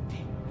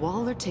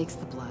 Waller takes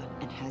the blood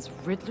and has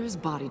Riddler's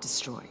body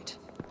destroyed.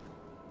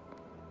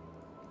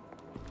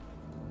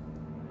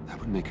 That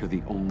would make her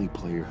the only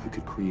player who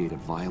could create a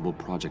viable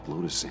Project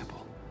Lotus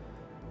sample.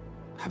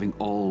 Having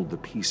all the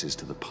pieces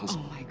to the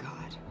puzzle. Oh my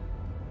God.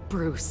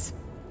 Bruce.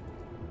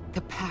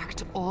 The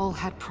Pact all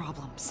had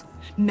problems.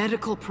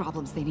 Medical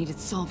problems they needed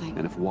solving.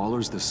 And if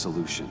Waller's the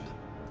solution,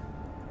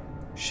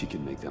 she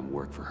can make them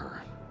work for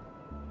her.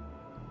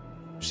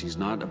 She's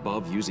not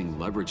above using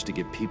leverage to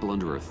get people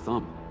under her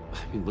thumb.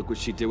 I mean, look what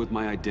she did with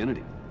my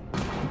identity.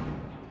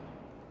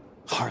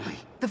 Harley.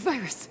 The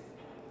virus!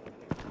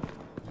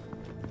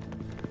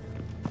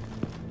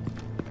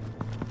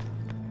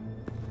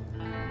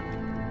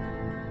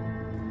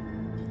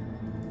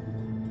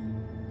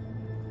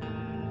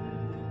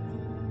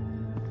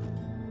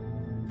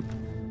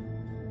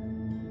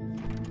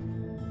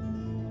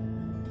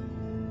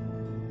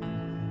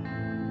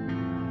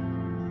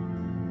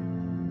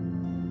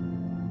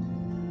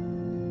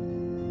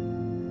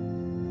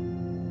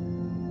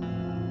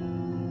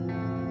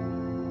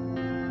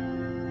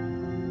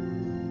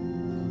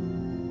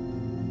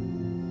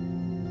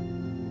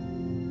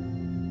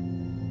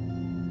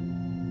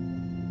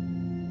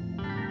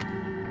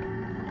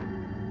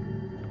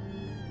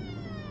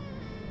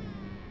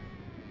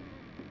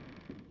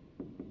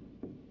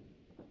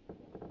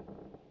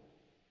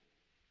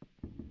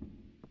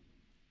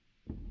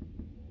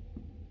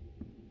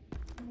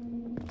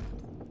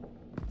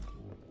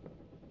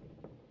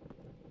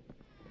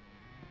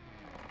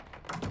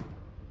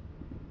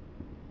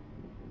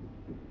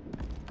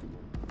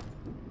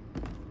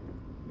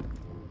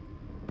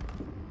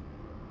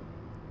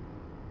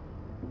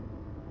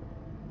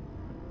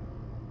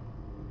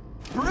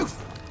 Bruce!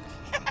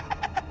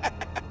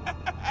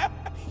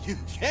 You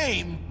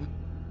came!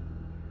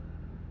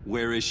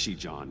 Where is she,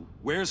 John?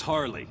 Where's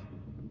Harley?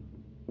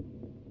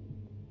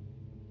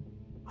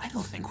 I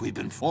don't think we've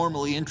been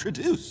formally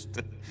introduced.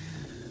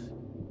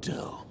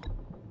 Doe.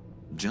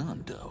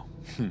 John Doe.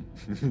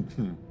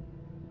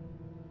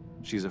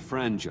 She's a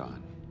friend,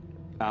 John.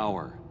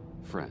 Our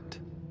friend.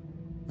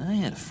 I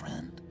had a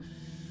friend.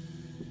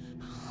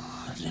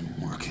 It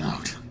didn't work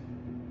out.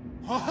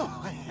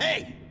 Oh,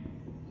 hey!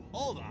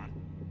 Hold on.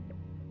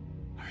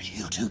 Are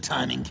you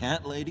two-timing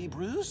cat lady,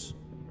 Bruce?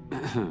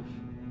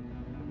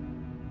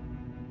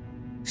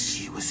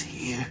 She was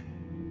here.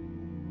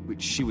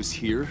 Wait, she was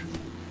here?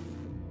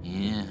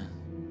 Yeah.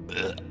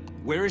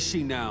 Where is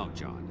she now,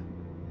 John?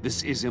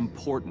 This is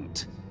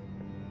important.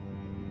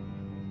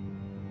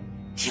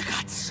 You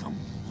got some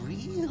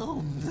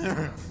real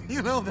nerve.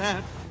 You know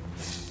that?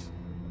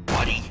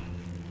 Buddy.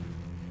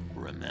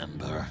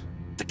 Remember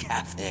the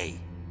cafe?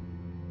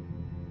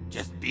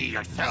 Just be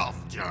yourself,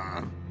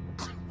 John.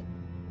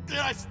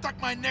 I stuck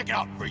my neck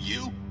out for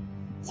you.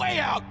 Way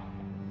out.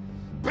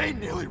 Bane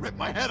nearly ripped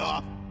my head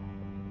off.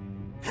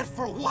 And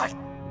for what?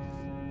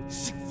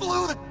 She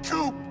flew the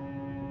coop.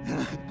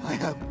 And I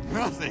have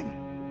nothing.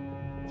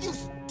 You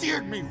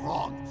steered me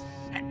wrong.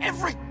 At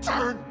every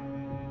turn.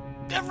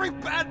 Every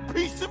bad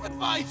piece of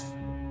advice.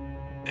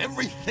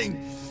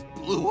 Everything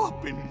blew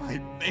up in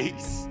my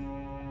face.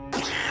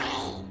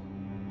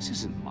 This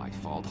isn't my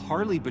fault.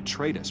 Harley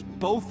betrayed us.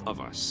 Both of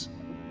us.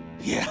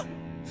 Yeah.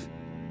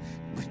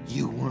 But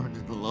you weren't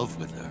in love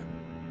with her.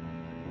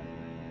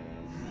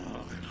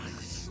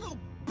 There's no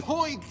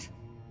point.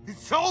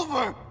 It's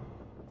over.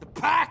 The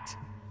pact.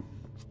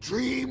 The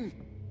dream.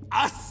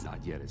 Us. Not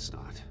yet, it's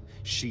not.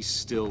 She's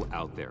still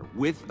out there,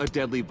 with a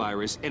deadly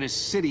virus in a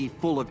city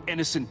full of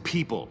innocent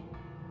people.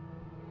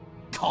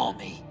 Call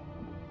me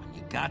when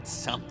you got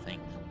something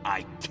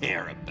I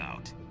care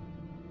about.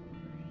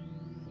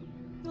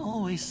 It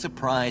always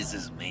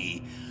surprises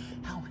me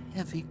how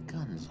heavy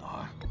guns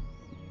are.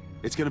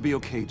 It's gonna be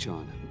okay,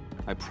 John.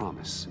 I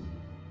promise.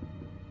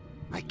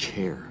 I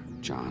care,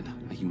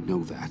 John. You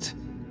know that.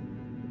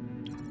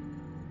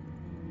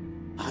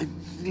 I'm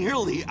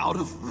nearly out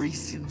of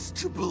reasons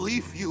to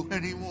believe you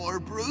anymore,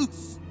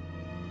 Bruce.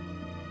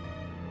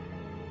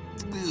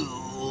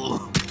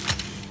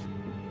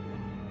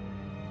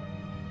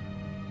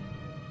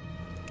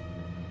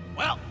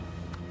 Well,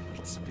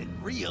 it's been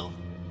real.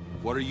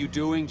 What are you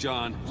doing,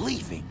 John?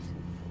 Leaving.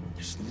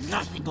 There's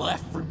nothing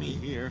left for me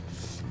here.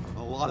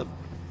 A lot of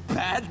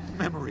bad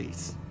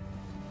memories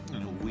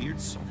in a weird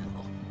circle.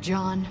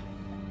 John,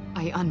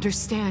 I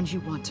understand you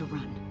want to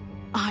run.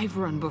 I've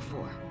run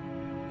before.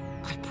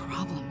 But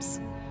problems,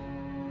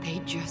 they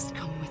just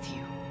come with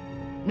you.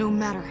 No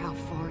matter how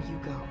far you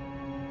go.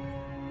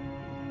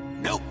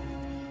 Nope.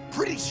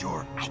 Pretty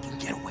sure I can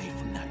get away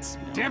from that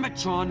smell. Damn it,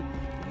 John!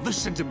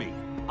 Listen to me.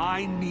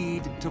 I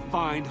need to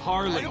find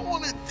Harley. I don't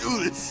want to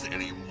do this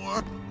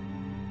anymore.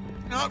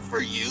 Not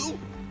for you.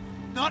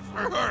 Not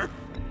for her.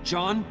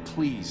 John,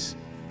 please.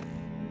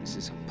 This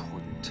is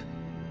important.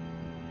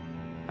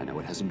 I know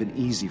it hasn't been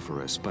easy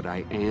for us, but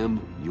I am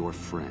your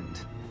friend.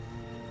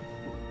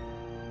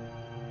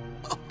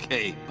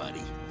 Okay,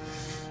 buddy.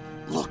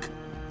 Look,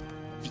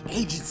 the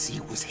agency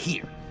was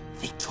here.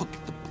 They took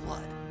the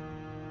blood.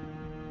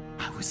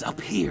 I was up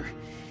here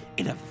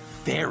in a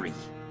very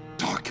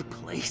dark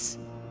place.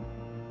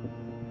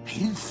 They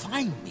didn't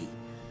find me,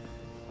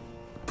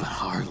 but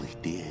Harley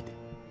did.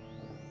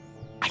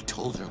 I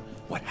told her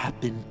what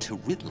happened to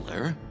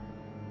Riddler.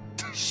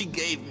 She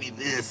gave me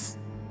this.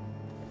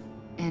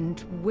 And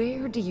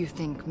where do you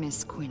think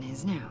Miss Quinn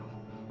is now?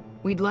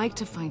 We'd like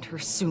to find her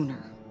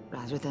sooner,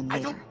 rather than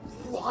later. I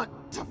don't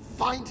want to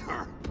find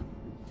her.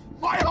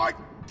 My heart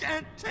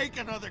can't take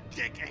another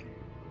kicking.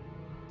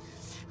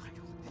 I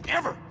don't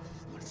ever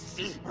want to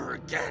see her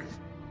again.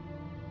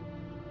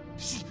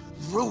 She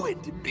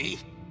ruined me.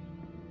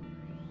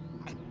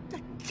 I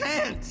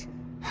can't.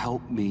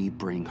 Help me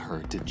bring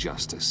her to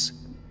justice.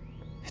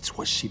 It's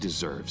what she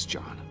deserves,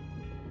 John.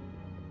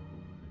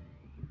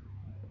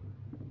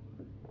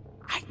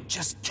 I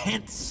just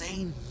can't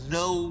say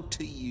no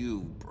to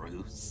you,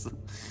 Bruce.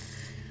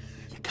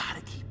 You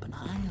gotta keep an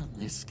eye on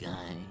this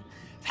guy.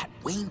 That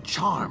Wayne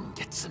charm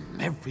gets him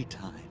every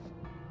time.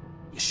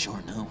 You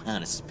sure know how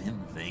to spin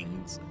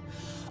things.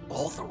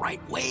 All the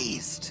right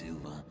ways to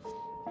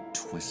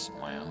twist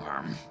my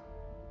arm.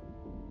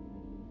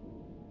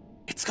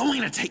 It's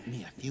going to take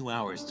me a few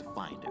hours to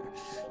find her.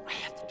 I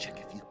have to check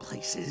a few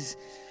places,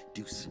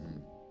 do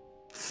some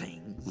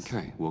things.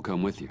 Okay, we'll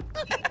come with you.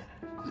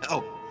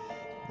 No,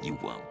 you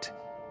won't.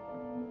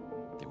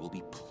 There will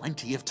be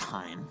plenty of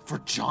time for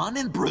John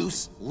and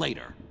Bruce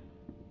later.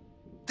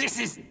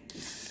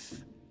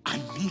 I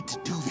need to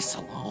do this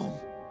alone.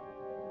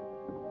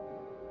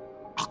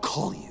 I'll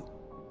call you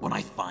when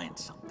I find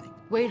something.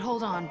 Wait,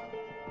 hold on.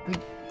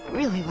 We'd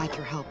really like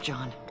your help,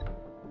 John.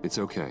 It's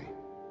okay.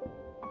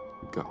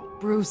 Go.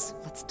 Bruce,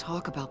 let's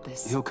talk about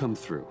this. He'll come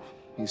through.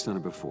 He's done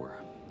it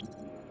before.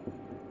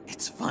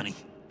 It's funny.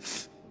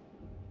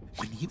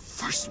 When you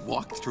first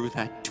walked through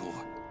that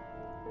door,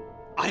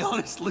 I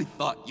honestly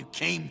thought you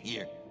came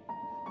here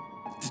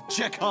to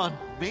check on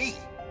me.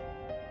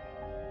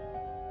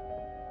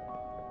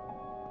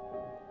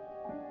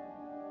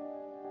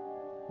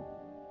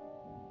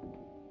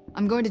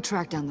 I'm going to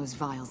track down those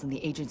vials in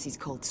the agency's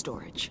cold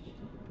storage.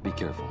 Be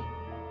careful.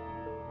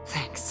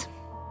 Thanks.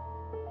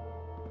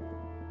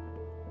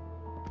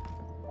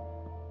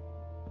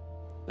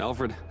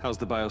 Alfred, how's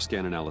the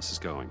bioscan analysis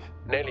going?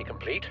 Nearly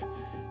complete.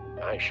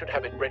 I should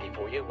have it ready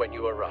for you when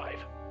you arrive.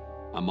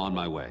 I'm on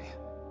my way.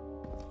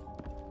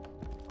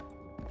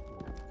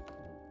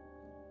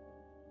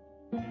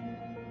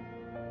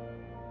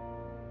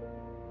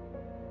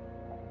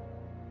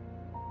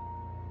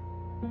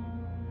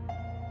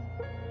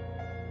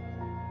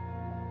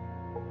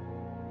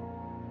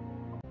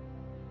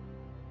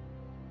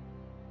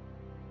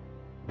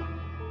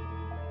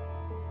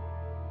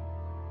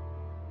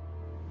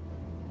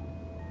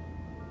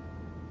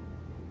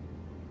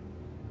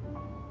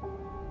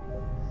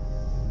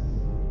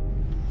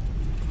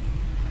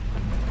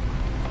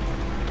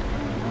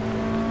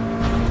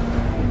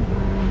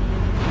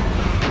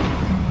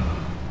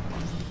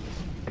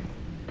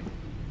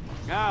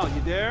 Al,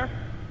 you there?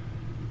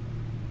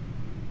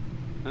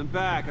 I'm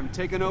back. I'm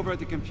taking over at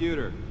the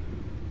computer.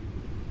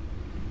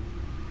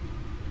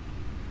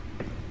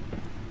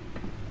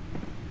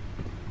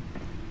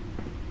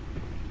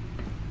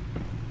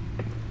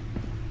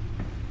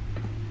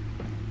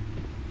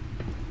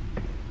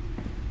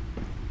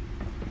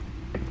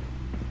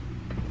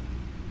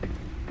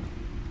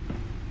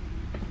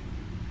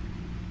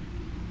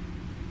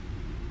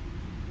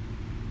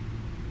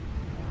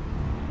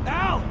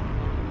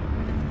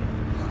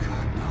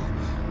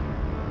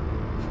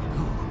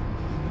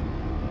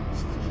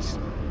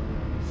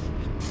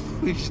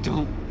 Please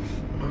don't.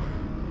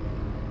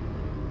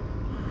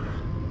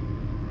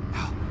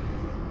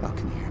 Al,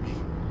 can you hear me?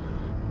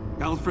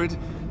 Alfred?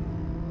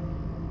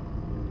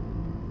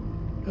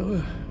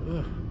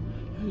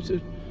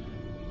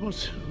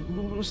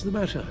 What's the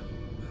matter?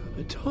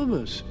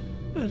 Thomas,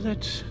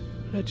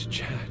 let's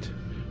chat.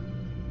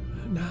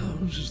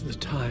 Now's the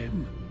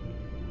time.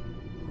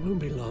 Won't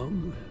be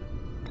long.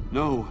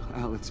 No,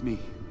 Al, it's me.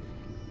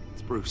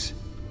 It's Bruce.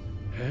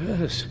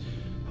 Yes.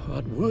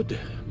 What would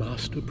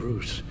Master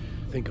Bruce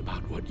think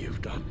about what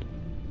you've done?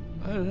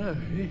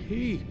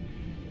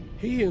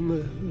 He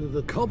and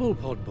the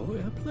Cobblepot boy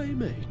are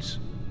playmates.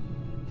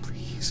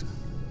 Please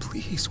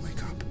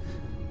wake up.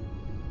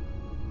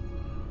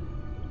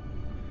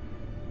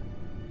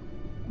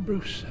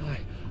 Bruce,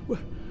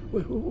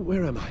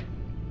 Where am I?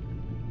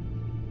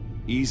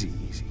 Easy,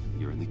 easy.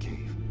 You're in the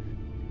cave.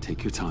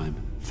 Take your time,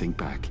 think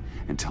back,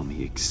 and tell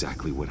me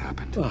exactly what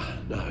happened. Oh,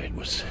 no, it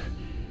was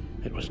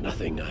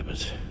nothing. I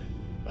was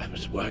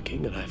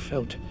working and I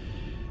felt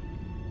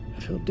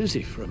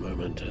dizzy for a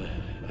moment.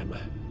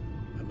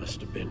 I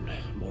must have been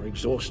more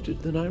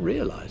exhausted than I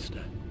realized.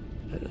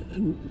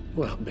 And,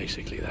 well,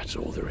 basically that's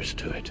all there is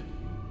to it.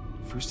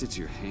 First it's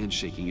your hand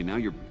shaking, and now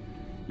you're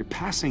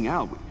passing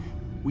out.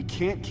 We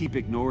can't keep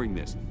ignoring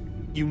this.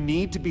 You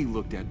need to be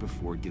looked at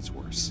before it gets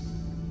worse.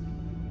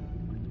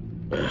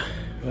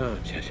 Oh,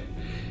 Jet.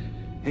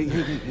 Hey,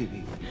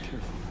 be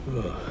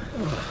careful.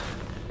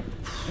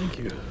 Thank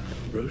you,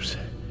 Bruce.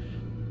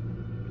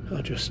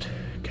 I'll just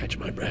catch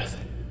my breath.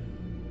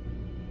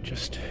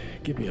 Just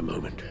give me a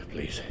moment,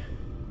 please.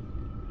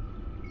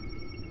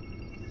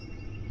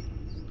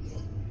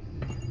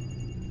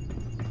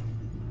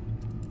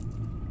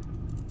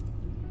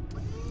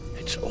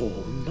 It's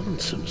all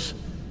nonsense.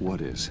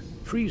 What is?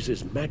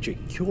 Freeze's magic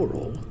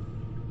cure-all.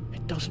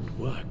 It doesn't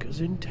work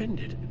as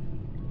intended.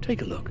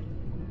 Take a look.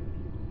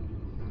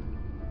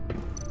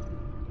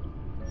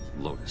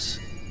 Lotus.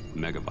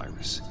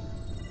 Megavirus.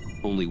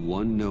 Only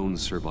one known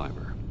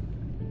survivor.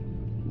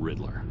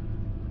 Riddler.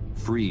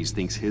 Freeze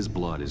thinks his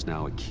blood is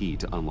now a key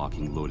to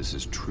unlocking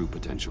Lotus's true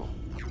potential.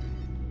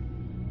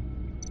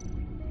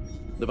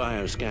 The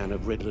bioscan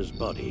of Riddler's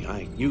body,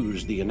 I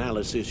used the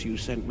analysis you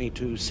sent me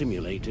to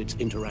simulate its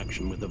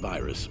interaction with the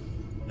virus.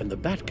 And the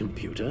Bat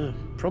computer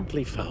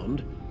promptly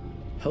found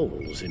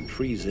holes in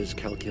Freeze's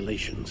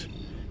calculations.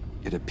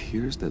 It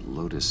appears that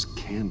Lotus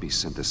can be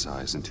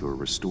synthesized into a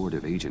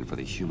restorative agent for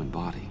the human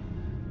body.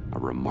 A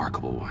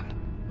remarkable one.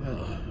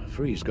 Well,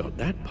 Freeze got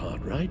that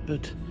part right,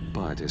 but...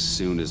 But as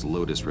soon as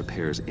Lotus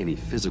repairs any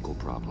physical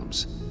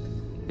problems,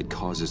 it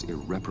causes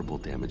irreparable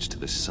damage to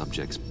the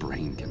subject's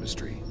brain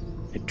chemistry.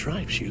 It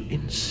drives you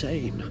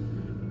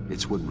insane.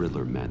 It's what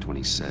Riddler meant when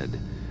he said,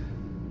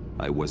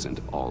 "I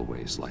wasn't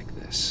always like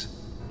this."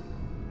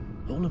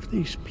 All of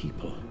these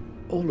people,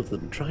 all of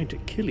them trying to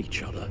kill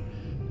each other,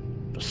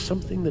 for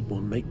something that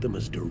will make them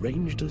as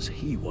deranged as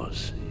he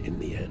was in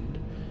the end.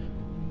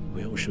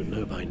 We all should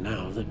know by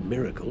now that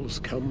miracles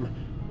come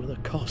with a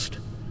cost.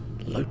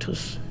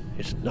 Lotus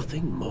is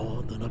nothing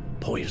more than a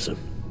poison.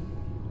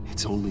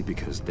 It's only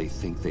because they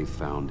think they've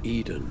found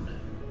Eden.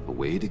 A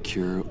way to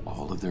cure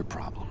all of their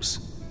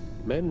problems.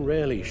 Men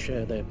rarely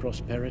share their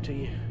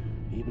prosperity,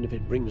 even if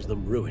it brings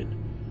them ruin.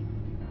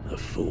 The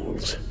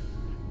fools.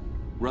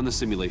 Run the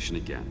simulation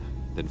again,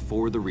 then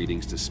forward the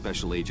readings to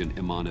Special Agent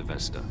Iman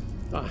Avesta.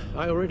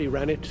 I already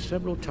ran it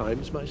several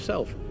times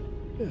myself.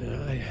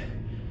 I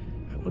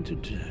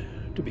wanted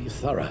to be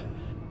thorough.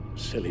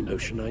 Silly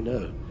notion, I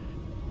know.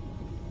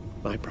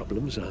 My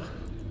problems are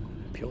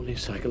purely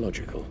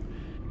psychological.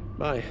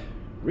 My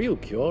real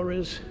cure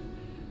is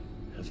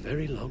a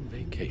very long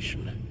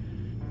vacation.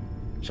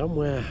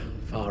 Somewhere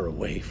far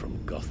away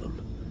from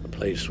Gotham. A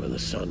place where the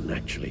sun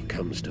actually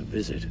comes to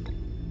visit.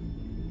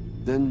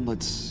 Then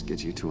let's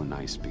get you to a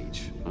nice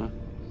beach, huh?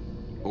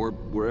 Or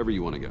wherever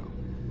you want to go.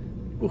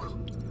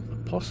 Ooh,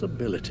 the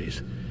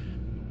possibilities.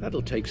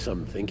 That'll take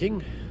some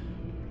thinking.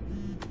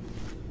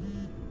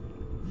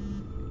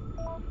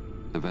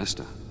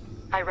 Avesta.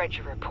 I read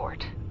your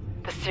report.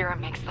 The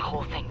serum makes the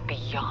whole thing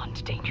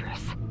beyond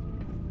dangerous.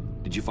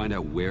 Did you find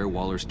out where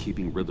Waller's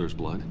keeping Riddler's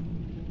blood?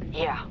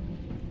 Yeah.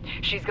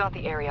 She's got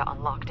the area on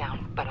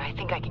lockdown, but I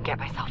think I can get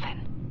myself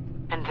in.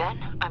 And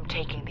then I'm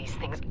taking these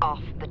things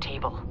off the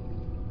table.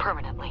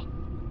 Permanently.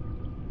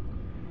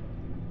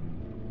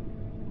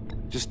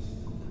 Just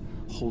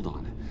hold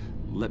on.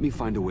 Let me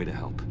find a way to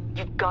help.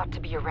 You've got to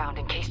be around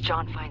in case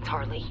John finds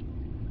Harley.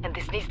 And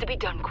this needs to be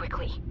done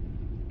quickly.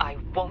 I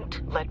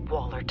won't let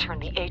Waller turn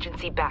the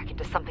agency back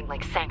into something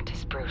like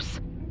Sanctus, Bruce.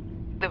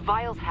 The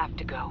vials have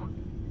to go.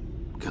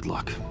 Good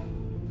luck.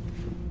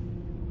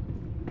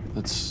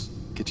 Let's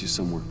get you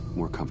somewhere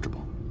more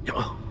comfortable.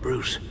 Oh,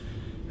 Bruce.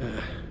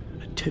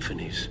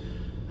 Tiffany's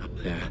up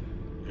there.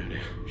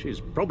 She's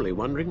probably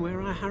wondering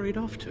where I hurried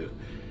off to.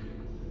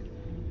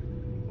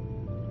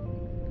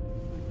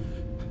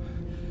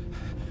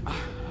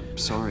 I'm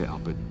sorry, Al,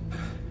 but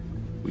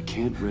we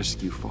can't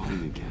risk you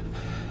falling again.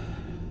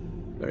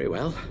 Very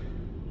well.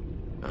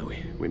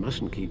 We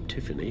mustn't keep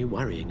Tiffany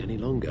worrying any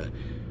longer.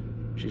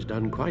 She's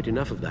done quite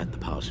enough of that the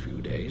past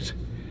few days.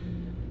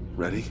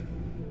 Ready?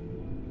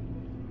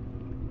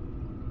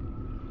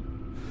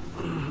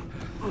 I'm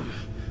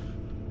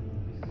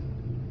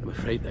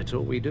afraid that's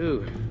all we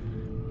do.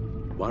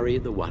 Worry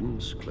the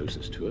ones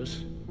closest to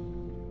us.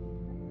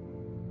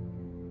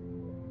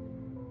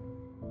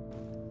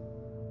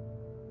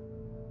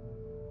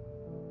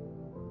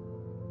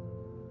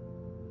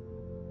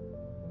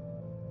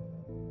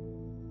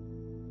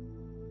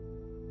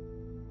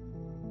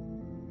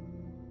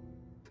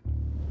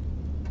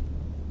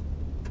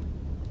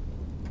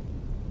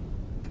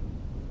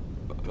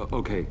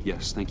 Okay,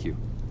 yes, thank you.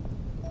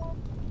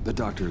 The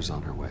doctor is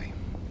on her way.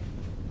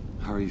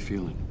 How are you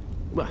feeling?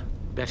 Well,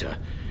 better.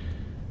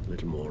 A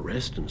little more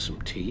rest and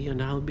some tea,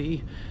 and I'll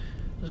be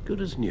as good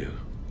as new.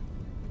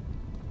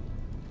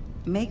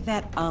 Make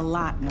that a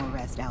lot more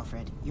rest,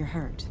 Alfred. You're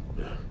hurt.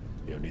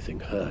 The only thing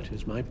hurt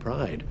is my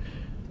pride.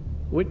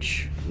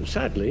 Which,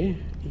 sadly,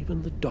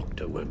 even the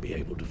doctor won't be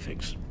able to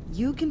fix.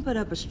 You can put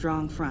up a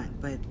strong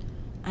front, but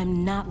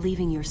I'm not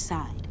leaving your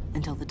side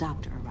until the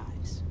doctor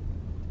arrives.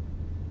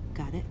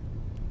 Got it?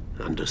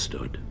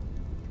 Understood.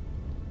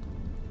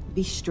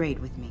 Be straight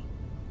with me.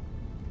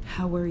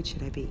 How worried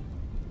should I be?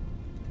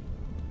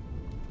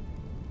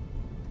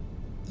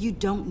 You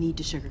don't need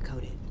to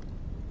sugarcoat it.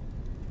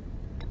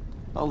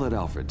 I'll let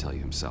Alfred tell you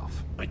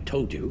himself. I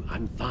told you,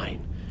 I'm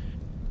fine.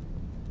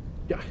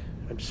 Yeah,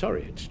 I'm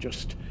sorry, it's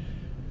just...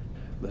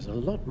 there's a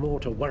lot more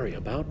to worry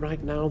about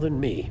right now than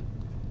me.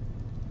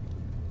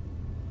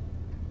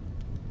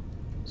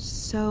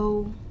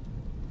 So...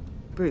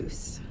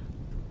 Bruce.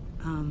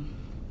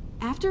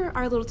 After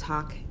our little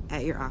talk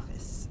at your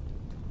office,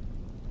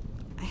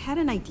 I had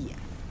an idea.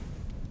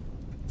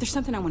 There's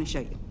something I want to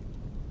show you.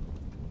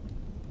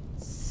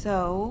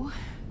 So...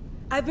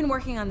 I've been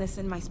working on this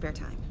in my spare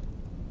time.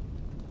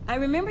 I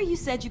remember you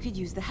said you could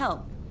use the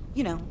help.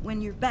 You know,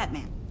 when you're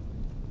Batman.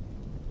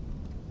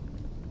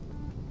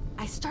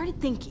 I started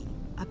thinking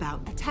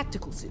about a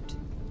tactical suit,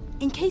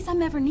 in case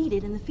I'm ever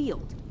needed in the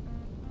field.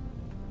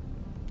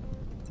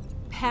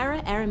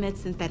 Para-aramid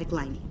synthetic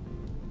lining.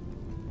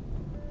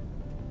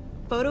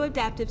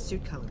 Photo-adaptive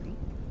suit coloring.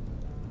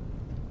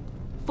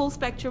 Full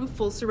spectrum,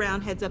 full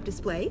surround heads-up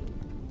display.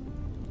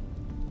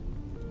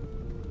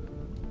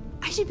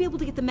 I should be able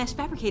to get the mesh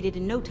fabricated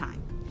in no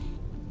time.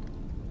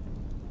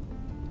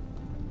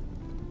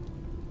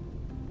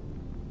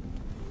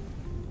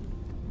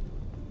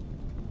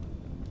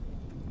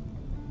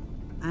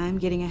 I'm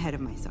getting ahead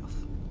of myself.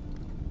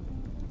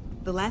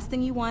 The last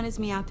thing you want is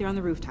me out there on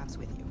the rooftops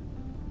with you.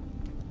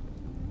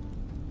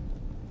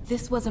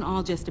 This wasn't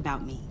all just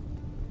about me.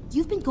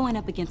 You've been going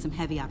up against some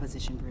heavy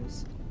opposition,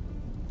 Bruce.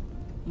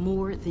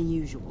 More than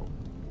usual.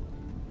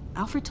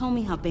 Alfred told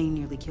me how Bane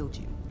nearly killed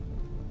you.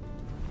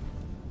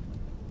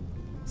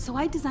 So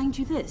I designed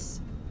you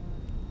this.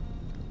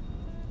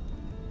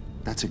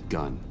 That's a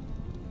gun.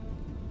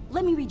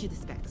 Let me read you the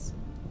specs.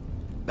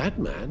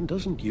 Batman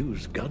doesn't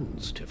use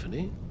guns,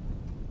 Tiffany.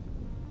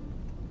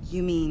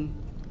 You mean,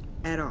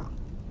 at all?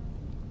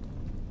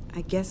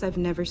 I guess I've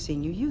never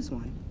seen you use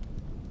one.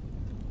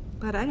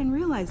 But I didn't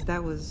realize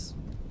that was,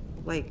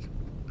 like,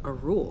 a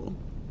rule.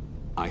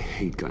 I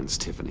hate guns,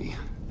 Tiffany.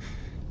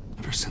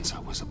 Ever since I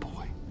was a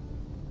boy.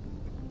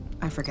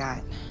 I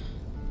forgot.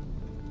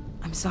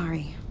 I'm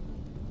sorry.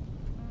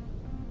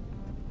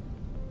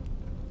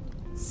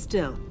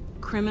 Still,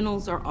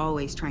 criminals are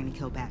always trying to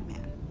kill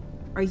Batman.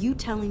 Are you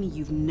telling me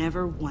you've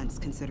never once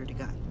considered a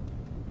gun?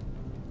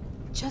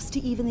 Just to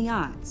even the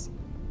odds.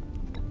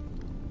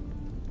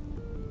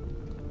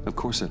 Of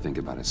course I think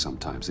about it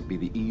sometimes. It'd be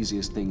the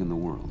easiest thing in the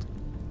world.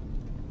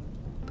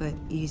 But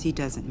easy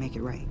doesn't make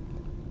it right.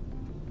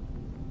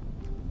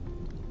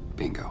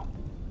 Bingo.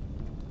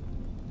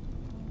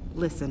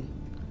 Listen,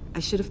 I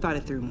should have thought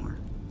it through more.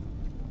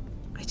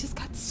 I just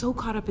got so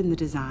caught up in the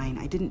design,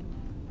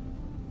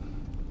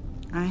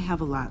 I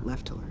have a lot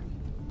left to learn.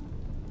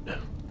 No,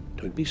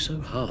 don't be so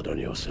hard on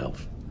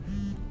yourself.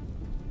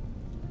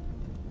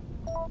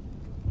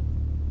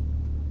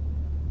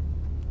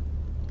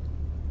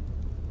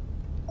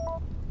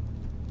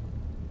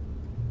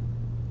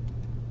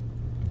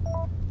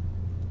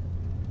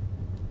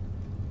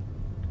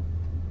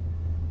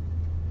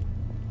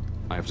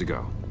 I have to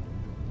go.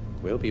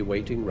 We'll be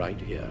waiting right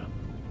here.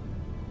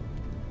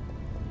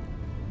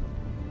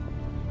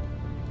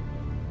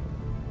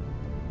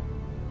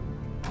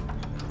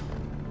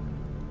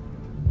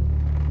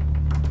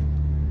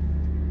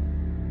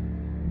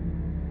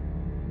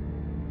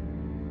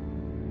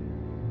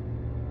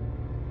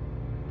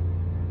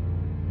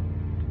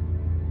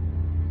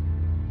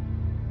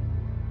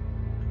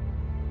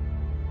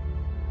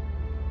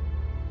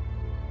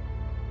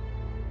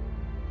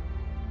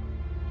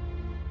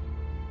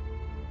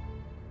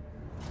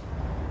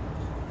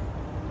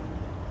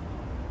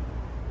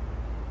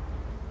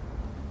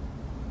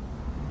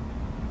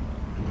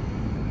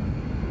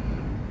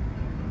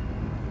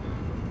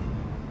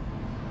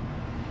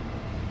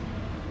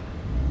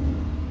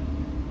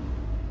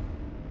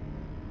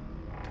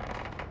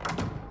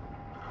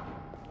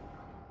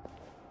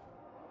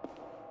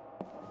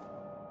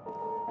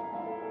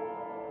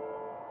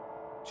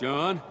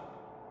 John?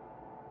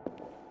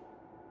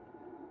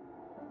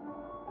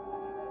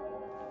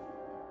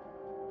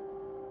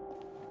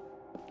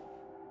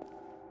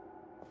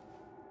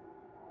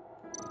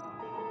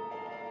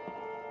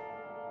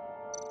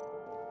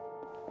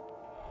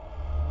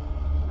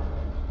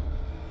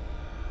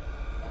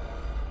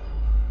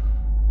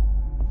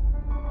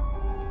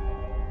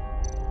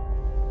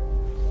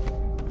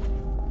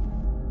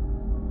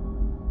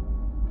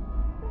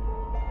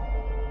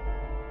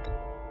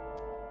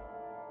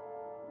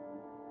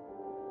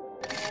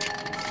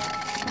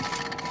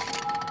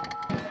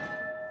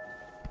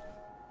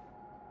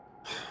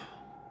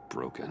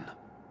 Broken.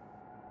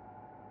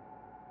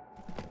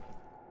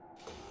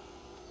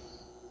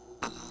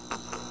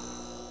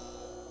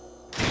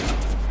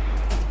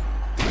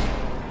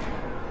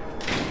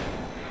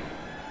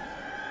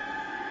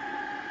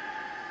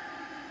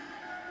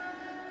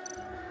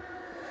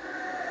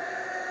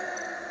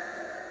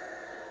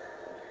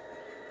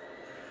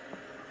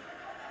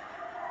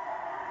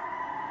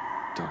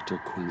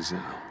 Dr.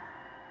 Quinzel.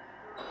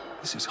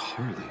 This is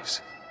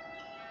Harley's.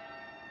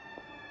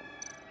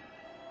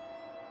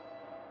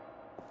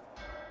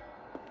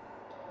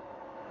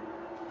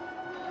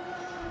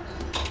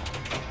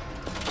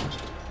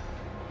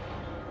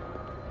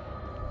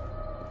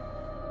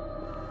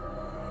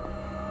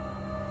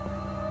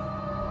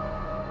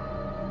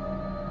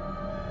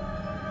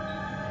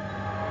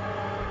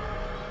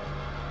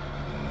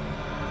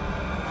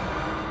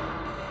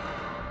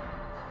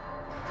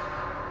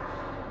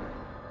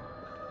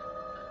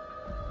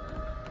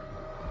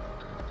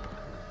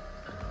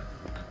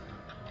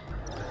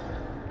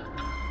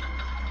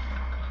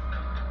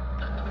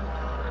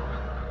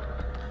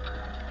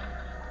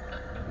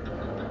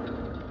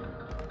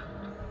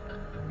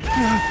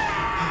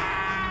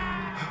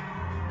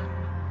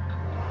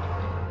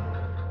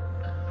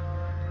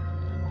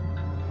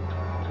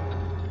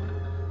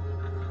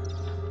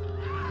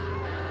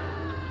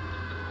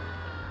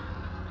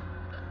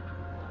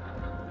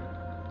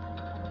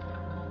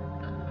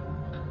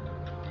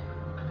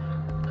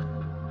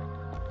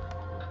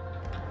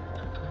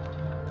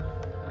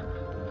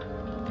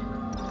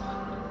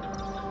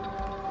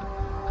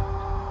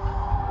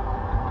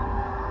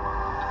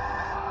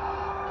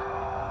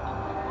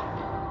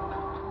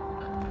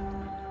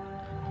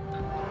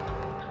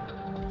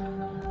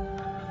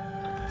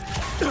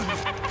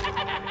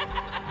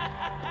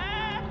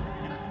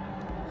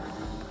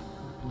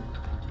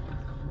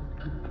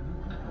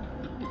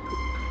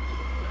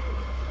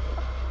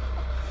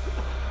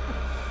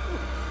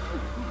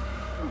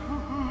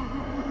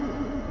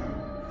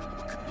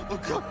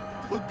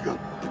 Look up,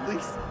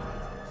 please.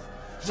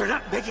 You're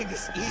not making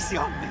this easy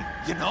on me,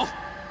 you know?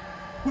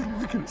 What am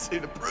I gonna say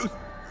to Bruce?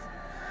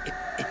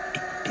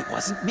 It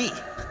wasn't me.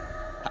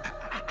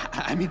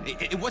 I mean,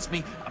 it was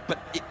me, but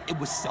it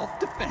was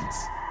self-defense.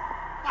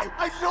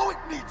 I know it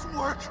needs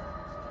work.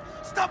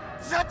 Stop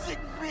touching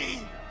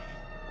me!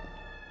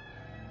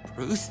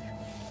 Bruce?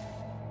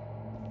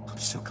 I'm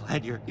so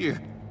glad you're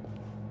here.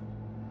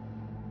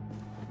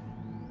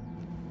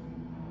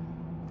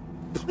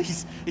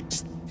 Please,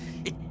 it's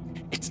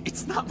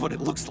not what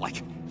it looks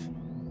like.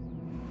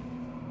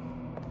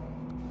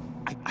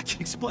 I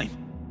can explain.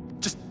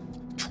 Just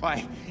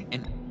try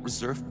and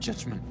reserve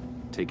judgment.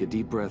 Take a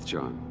deep breath,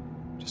 John.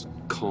 Just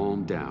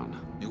calm down.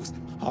 It was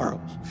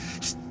horrible.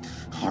 Just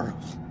horrible.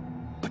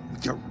 But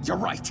you're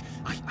right.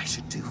 I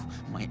should do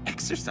my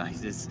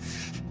exercises.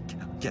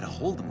 Get a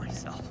hold of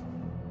myself.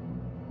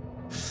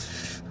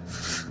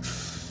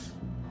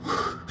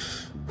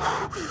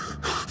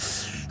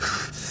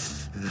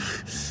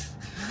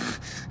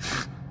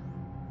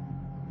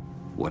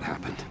 What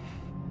happened?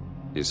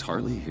 Is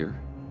Harley here?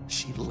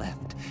 She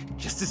left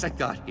just as I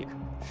got here.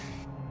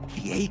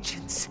 The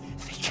agents,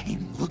 they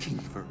came looking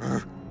for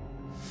her.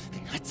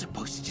 They're not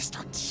supposed to just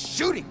start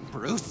shooting,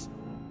 Bruce.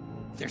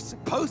 They're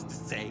supposed to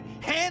say,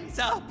 hands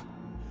up!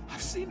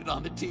 I've seen it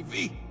on the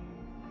TV.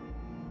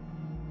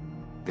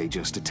 They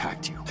just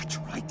attacked you. I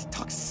tried to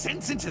talk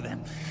sense into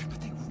them,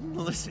 but they wouldn't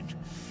listen.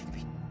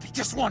 They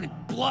just wanted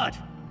blood.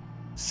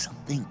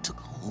 Something took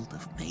hold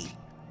of me.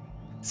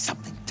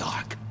 Something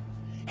dark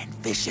and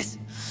vicious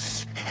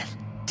and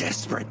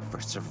desperate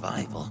for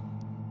survival.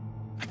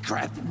 I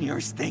grabbed the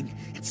nearest thing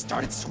and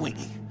started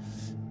swinging.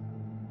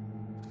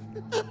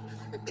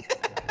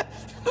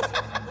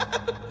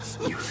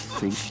 You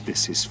think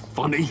this is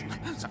funny?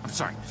 I'm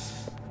sorry.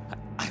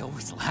 I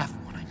always laugh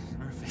when I'm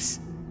nervous.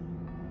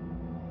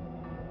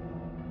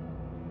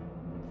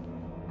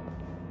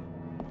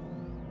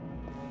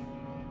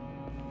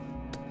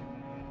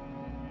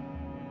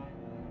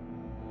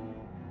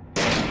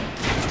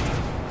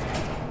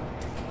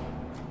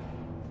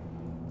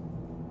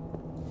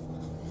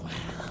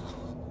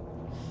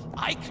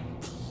 I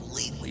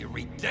completely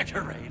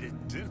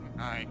redecorated, didn't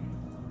I?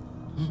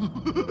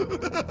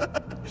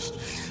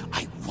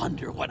 I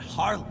wonder what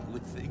Harley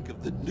would think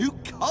of the new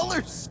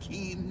color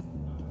scheme.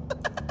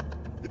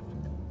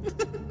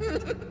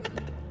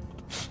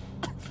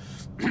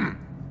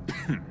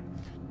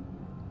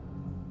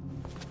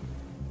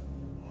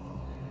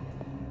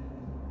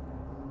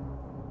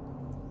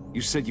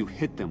 You said you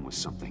hit them with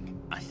something.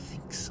 I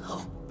think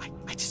so.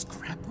 I just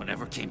grabbed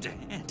whatever came to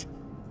hand.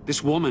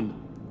 This woman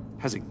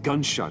has a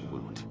gunshot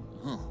wound.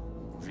 Oh,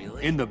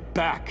 really? In the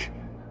back.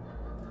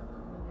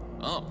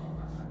 Oh,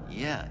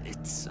 yeah,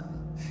 it's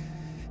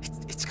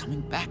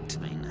coming back to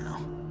me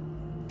now.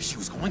 She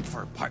was going for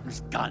her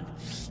partner's gun,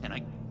 and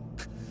I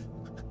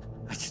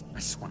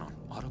just went on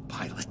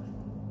autopilot.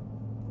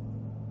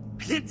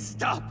 I didn't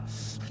stop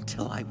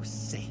until I was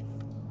safe.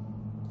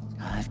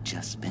 I've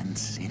just been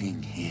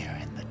sitting here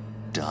in the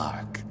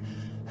dark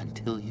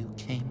until you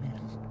came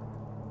in.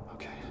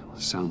 Okay,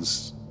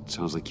 sounds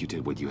like you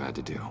did what you had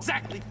to do.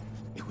 Exactly.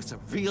 It was a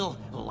real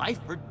life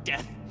or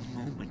death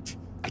moment.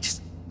 I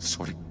just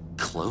sort of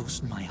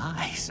closed my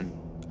eyes and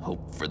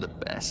hoped for the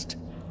best.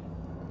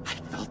 I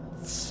felt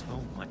so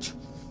much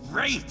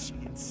rage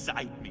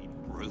inside me,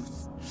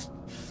 Bruce.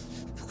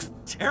 It was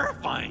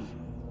terrifying.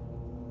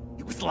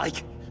 It was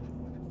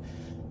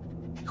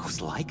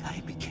like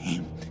I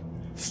became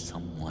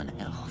someone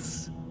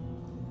else.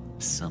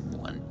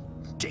 someone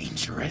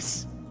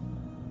dangerous,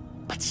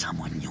 but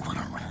someone you want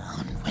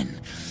around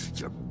when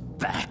your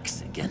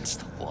back's against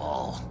the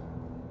wall.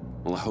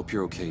 Well, I hope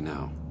you're okay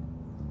now.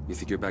 You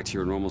think you're back to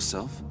your normal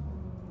self?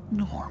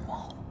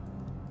 Normal?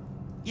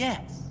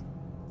 Yes.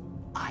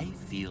 I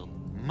feel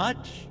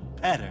much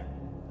better.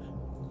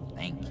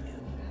 Thank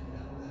you.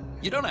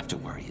 You don't have to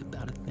worry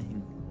about a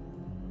thing.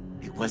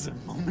 It was a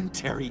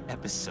momentary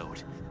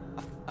episode.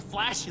 A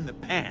flash in the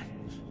pan.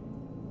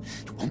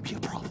 It won't be a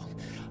problem.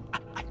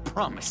 I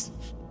promise.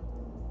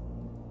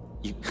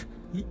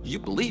 You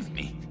believe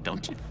me,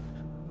 don't you?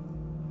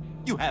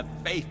 You have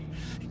faith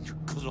in your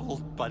good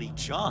old buddy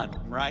John,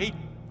 right?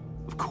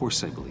 Of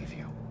course I believe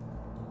you.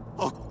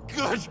 Oh,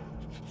 good!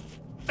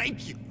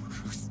 Thank you,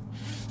 Bruce.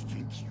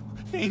 Thank you.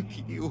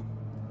 Thank you.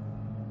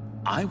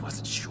 I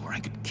wasn't sure I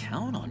could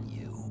count on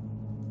you.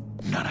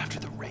 Not after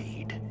the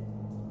raid.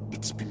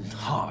 It's been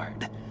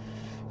hard,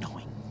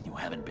 knowing you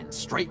haven't been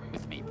straight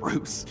with me,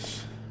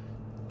 Bruce.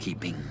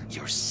 Keeping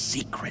your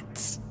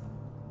secrets.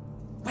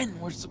 When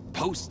we're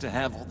supposed to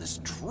have all this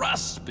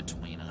trust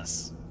between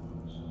us.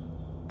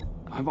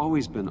 I've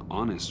always been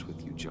honest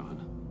with you,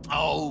 John.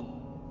 Oh,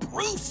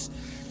 Bruce!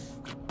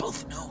 We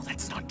both know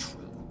that's not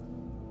true.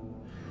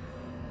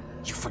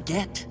 You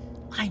forget.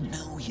 I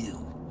know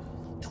you.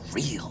 The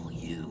real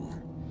you.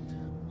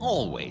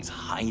 Always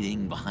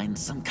hiding behind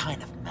some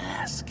kind of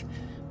mask.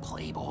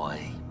 Playboy,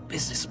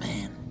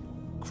 businessman,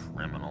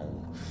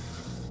 criminal,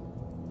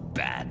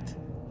 bad.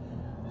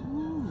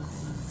 Ooh.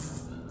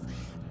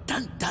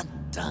 Dun dun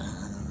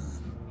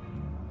dun.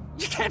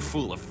 You can't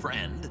fool a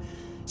friend.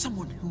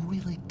 Someone who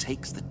really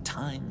takes the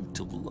time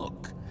to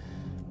look.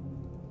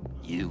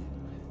 You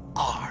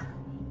are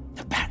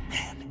the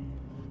Batman.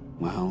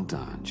 Well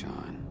done,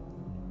 John.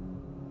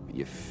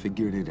 You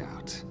figured it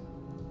out.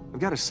 I've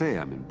got to say,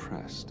 I'm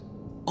impressed.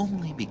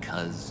 Only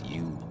because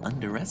you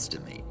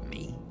underestimate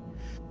me.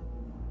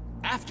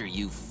 After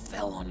you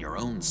fell on your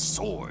own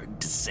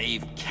sword to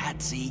save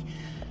Catsy,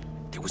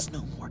 there was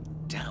no more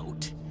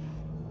doubt.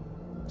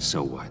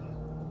 So what?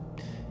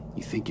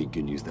 You think you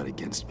can use that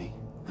against me?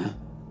 Huh?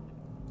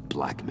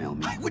 Blackmail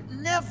me? I would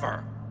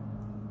never!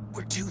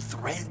 We're two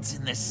threads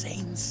in the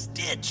same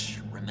stitch,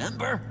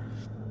 remember?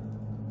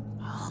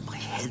 Oh, my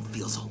head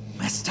feels all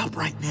messed up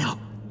right now.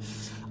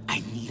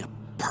 I need a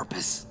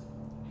purpose.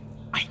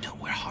 I know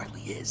where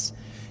Harley is.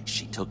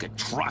 She took a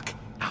truck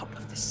out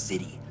of the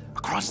city,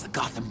 across the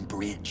Gotham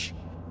Bridge.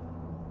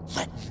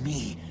 Let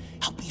me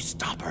help you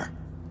stop her.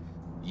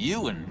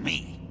 You and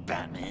me,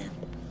 Batman.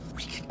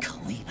 We can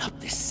clean up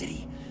this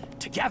city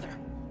together.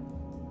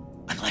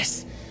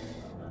 Unless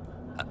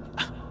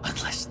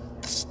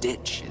the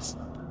stitch is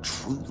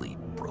truly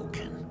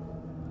broken.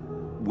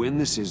 When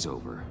this is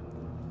over,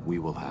 we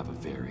will have a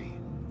very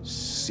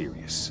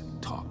serious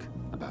talk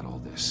about all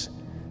this.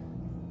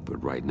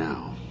 But right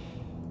now,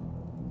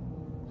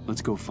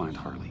 let's go find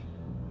Harley.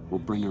 We'll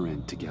bring her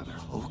in together.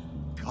 Oh,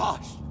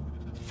 gosh.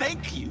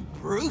 Thank you,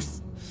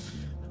 Bruce.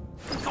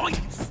 We're going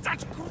to do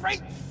such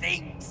great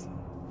things.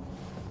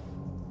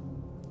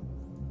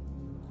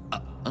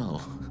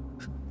 Oh.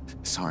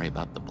 Sorry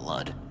about the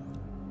blood.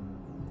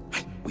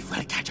 We've got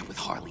to catch up with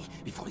Harley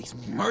before these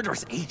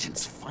murderous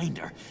agents find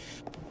her.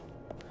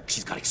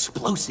 She's got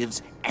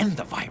explosives and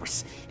the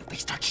virus. If they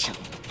start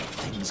shooting,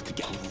 things could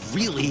get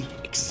really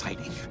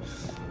exciting.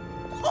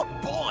 Oh,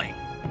 boy!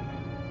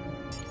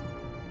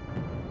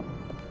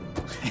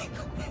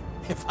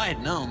 If I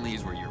had known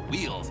these were your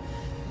wheels,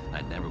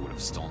 I never would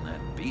have stolen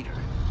that beater.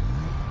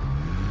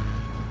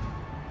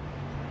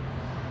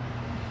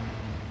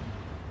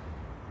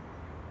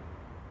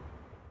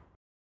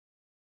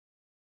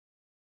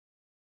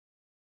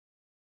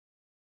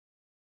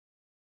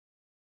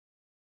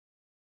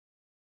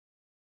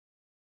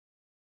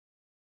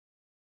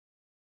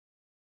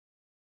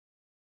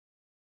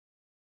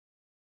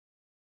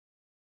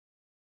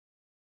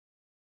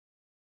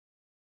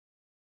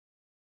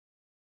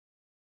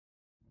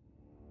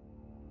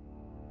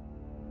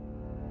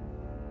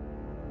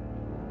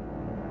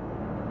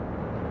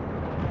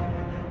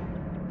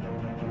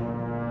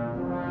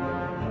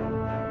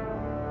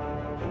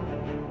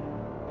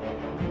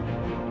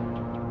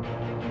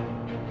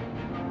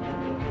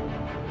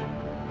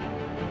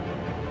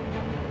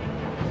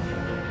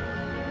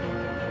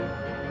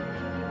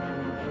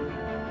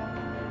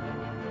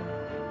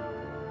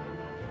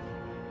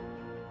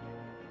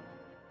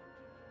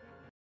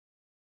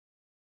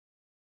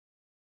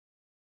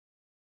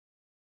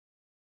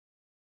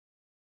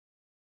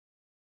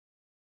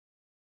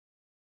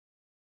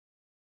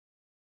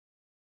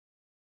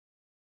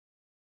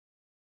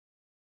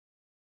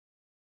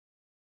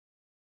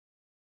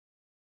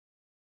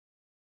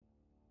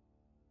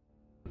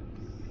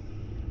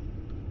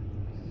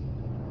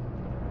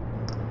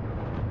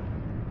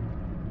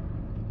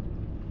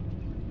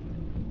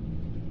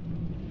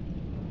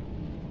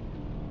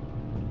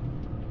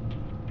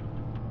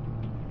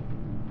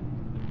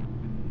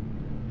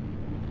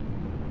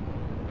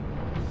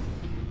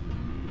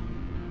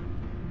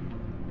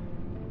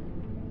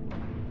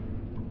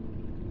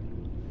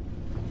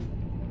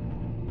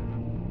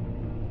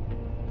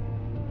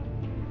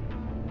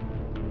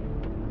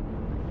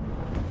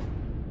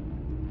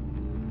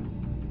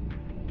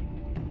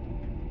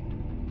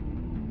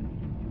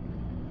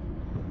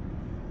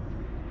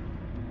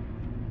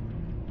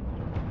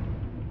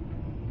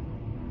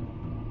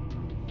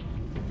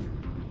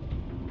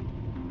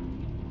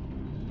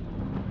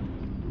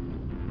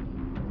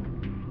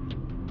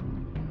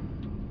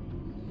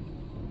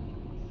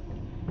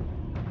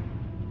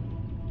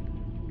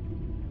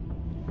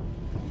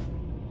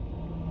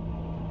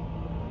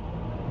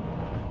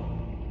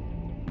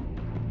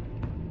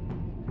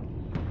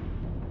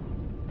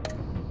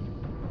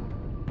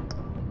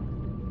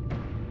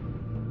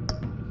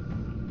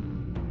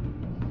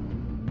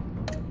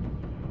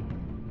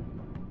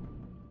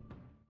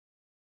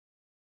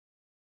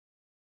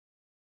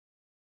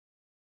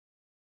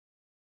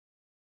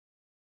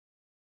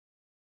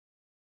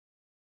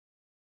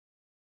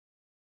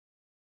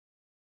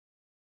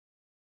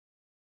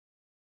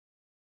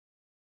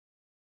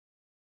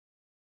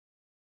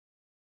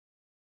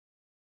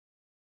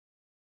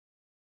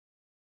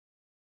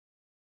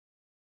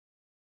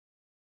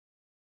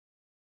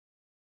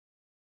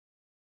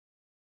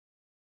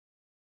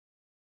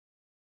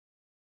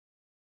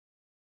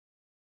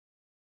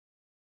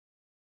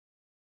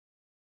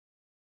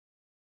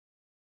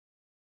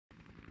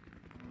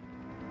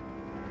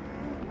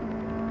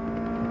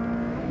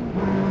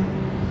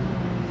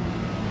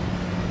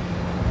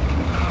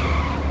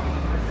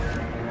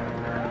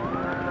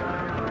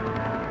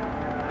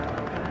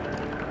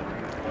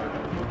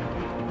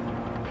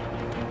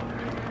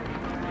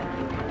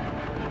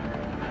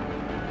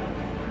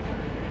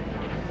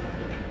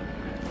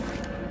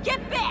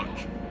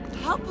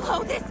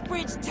 blow this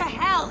bridge to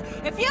hell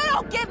if you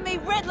don't give me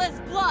Riddler's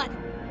blood!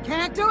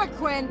 Can't do it,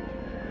 Quinn.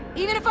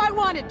 Even if I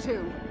wanted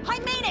to. I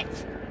mean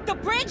it! The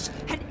bridge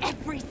and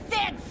every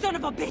sad son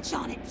of a bitch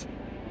on it!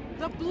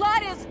 The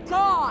blood is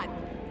gone!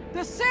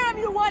 The serum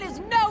you want is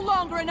no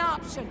longer an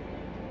option!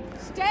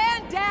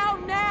 Stand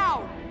down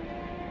now!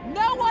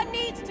 No one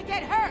needs to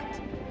get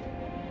hurt!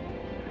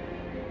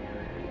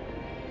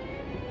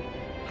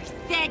 I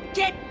said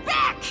get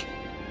back!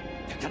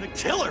 They're gonna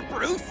kill her,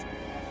 Bruce!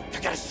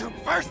 They're gonna shoot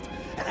first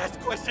and ask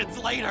questions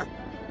later!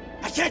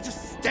 I can't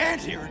just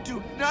stand here and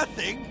do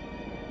nothing!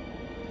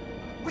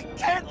 We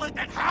can't let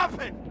that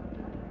happen!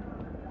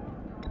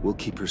 We'll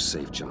keep her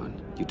safe,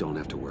 John. You don't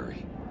have to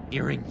worry.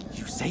 Hearing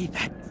you say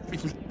that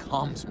really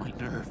calms my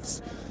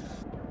nerves.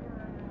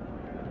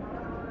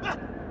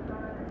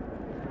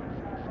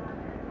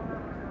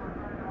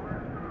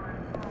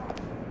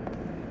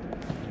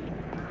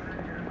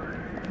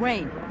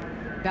 Wayne,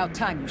 about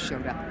time you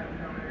showed up.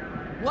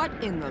 What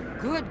in the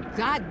good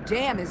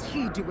goddamn is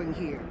he doing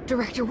here?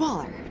 Director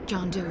Waller,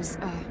 John Doe's,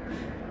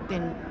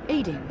 been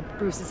aiding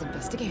Bruce's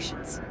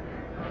investigations.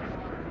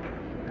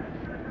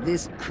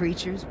 This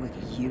creature's with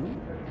you?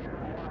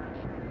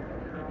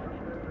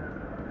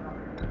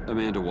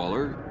 Amanda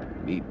Waller,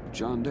 meet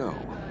John Doe.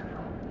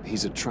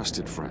 He's a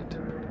trusted friend.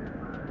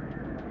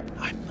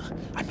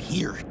 I'm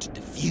here to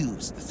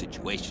defuse the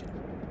situation.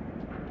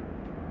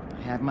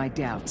 I have my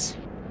doubts,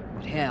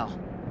 but hell.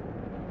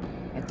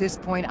 At this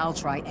point, I'll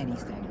try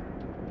anything.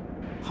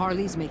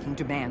 Harley's making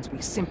demands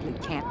we simply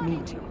can't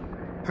meet.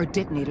 Her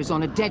detonator's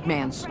on a dead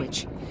man's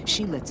switch.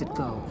 She lets it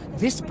go.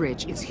 This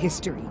bridge is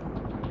history.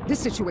 This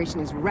situation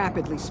is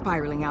rapidly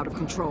spiraling out of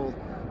control.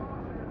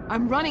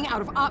 I'm running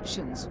out of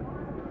options.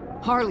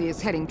 Harley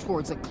is heading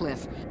towards a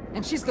cliff,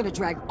 and she's gonna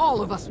drag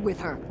all of us with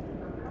her.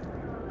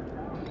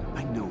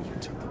 I know you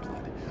took the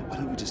blood. Why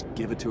don't you just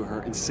give it to her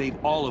and save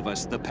all of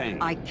us the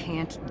pain? I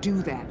can't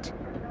do that.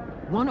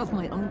 One of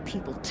my own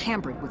people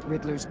tampered with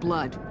Riddler's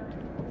blood.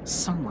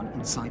 Someone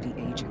inside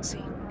the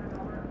agency.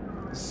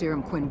 The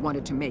serum Quinn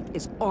wanted to make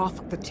is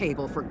off the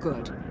table for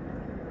good.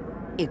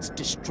 It's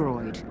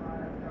destroyed.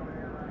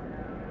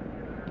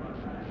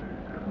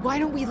 Why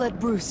don't we let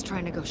Bruce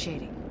try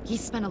negotiating?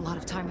 He's spent a lot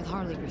of time with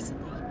Harley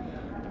recently.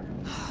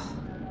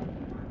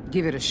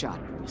 Give it a shot,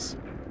 Bruce.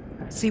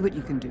 See what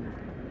you can do.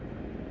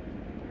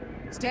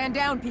 Stand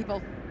down,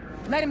 people.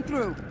 Let him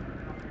through.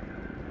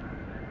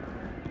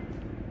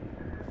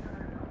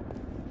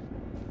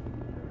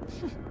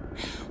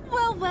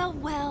 Well, well,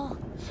 well.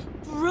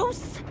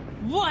 Bruce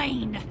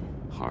Wayne!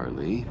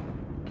 Harley?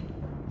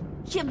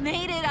 You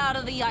made it out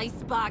of the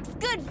icebox.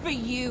 Good for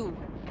you.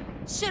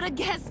 Should have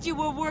guessed you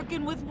were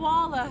working with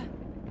Waller.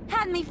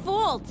 Had me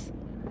fooled.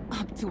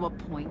 Up to a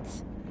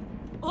point.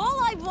 All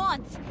I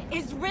want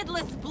is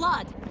Riddler's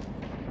blood.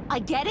 I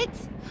get it.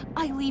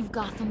 I leave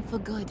Gotham for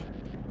good.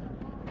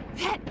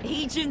 That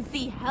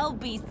agency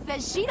hellbeast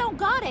says she don't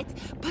got it,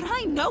 but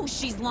I know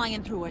she's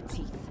lying through her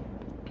teeth.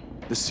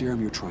 The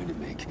serum you're trying to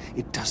make,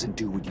 it doesn't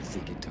do what you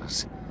think it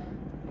does.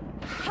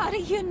 How do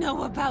you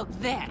know about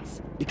that?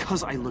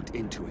 Because I looked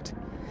into it.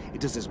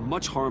 It does as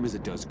much harm as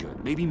it does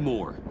good, maybe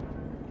more.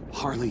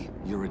 Harley,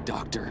 you're a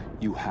doctor.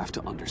 You have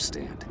to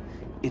understand.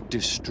 It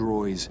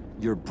destroys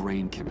your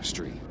brain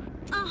chemistry.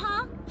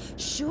 Uh-huh.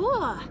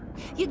 Sure.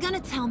 You're gonna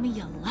tell me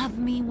you love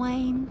me,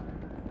 Wayne?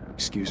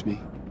 Excuse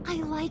me? I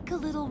like a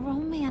little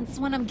romance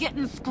when I'm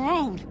getting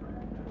screwed.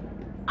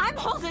 I'm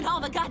holding all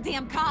the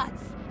goddamn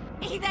cards.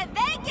 Either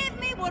they give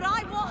me what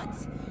I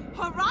want,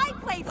 or I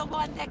play the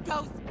one that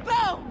goes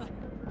boom!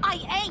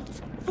 I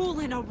ain't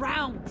fooling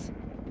around.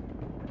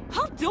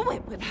 I'll do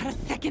it without a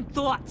second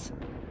thought.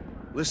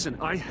 Listen,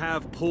 I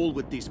have pull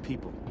with these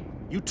people.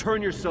 You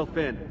turn yourself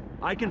in.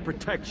 I can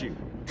protect you.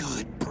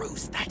 Good,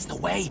 Bruce. That's the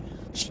way.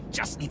 She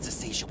just needs to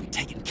see she'll be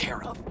taken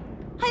care of.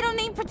 I don't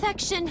need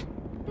protection.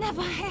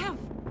 Never have.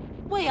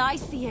 Way I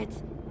see it,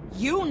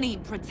 you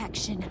need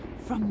protection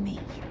from me.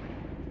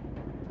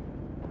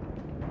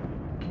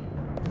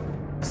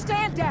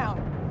 Stand down!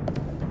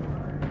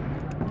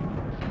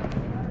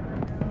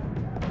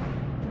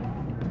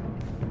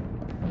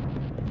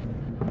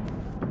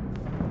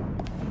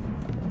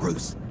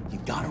 Bruce, you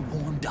got her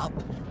warmed up,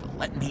 but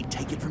let me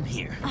take it from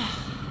here.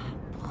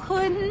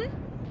 Puddin'?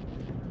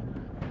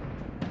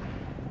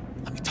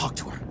 Let me talk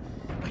to her.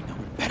 I know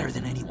her better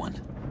than anyone.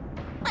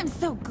 I'm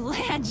so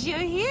glad you're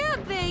here,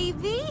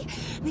 baby.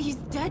 These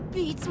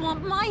deadbeats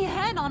want my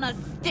head on a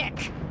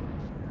stick.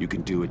 You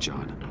can do it,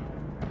 John.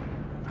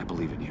 I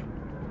believe in you.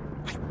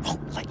 I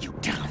won't let you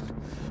down.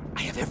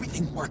 I have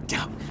everything worked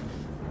out.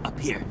 Up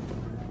here.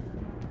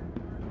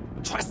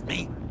 Trust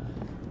me.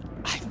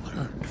 I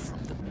learned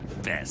from the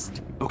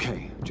best.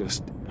 Okay,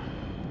 just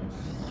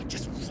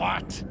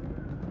what?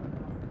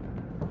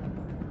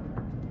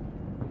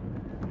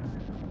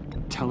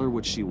 tell her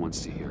what she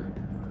wants to hear.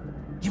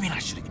 You mean I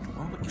should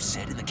ignore what you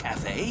said in the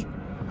cafe?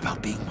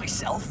 About being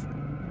myself?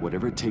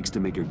 Whatever it takes to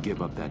make her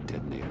give up that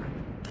detonator.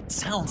 That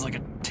sounds like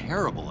a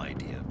terrible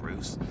idea,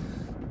 Bruce.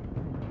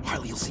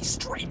 Harley will see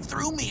straight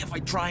through me if I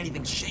try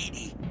anything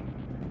shady.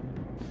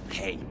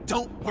 Hey,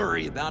 don't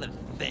worry about a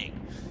thing.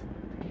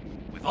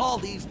 With all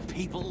these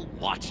people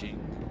watching,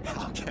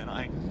 how can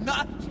I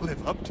not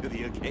live up to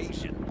the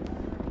occasion?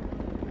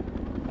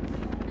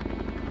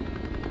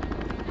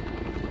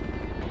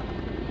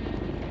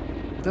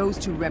 Those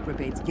two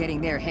reprobates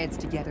getting their heads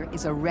together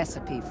is a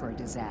recipe for a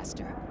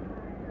disaster.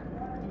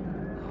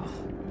 Oh,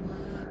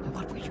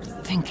 what were you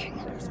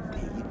thinking?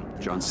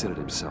 John said it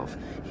himself.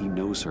 He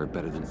knows her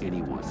better than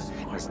anyone.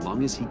 As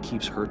long as he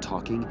keeps her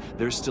talking,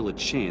 there's still a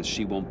chance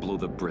she won't blow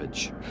the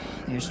bridge.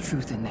 There's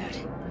truth in that.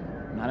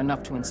 Not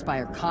enough to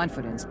inspire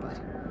confidence, but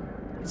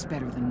it's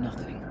better than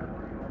nothing.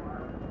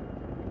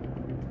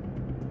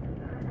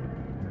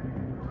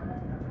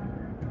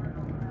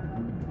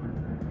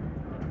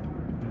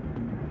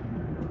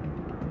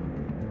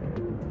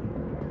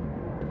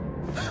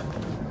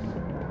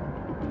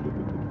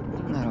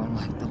 I don't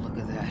like the look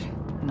of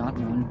that. Not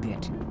one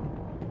bit.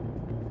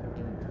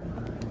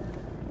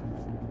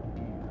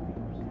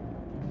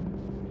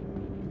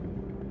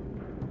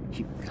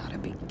 You gotta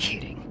be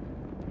kidding.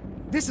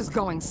 This is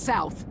going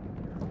south.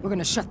 We're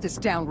gonna shut this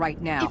down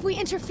right now. If we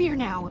interfere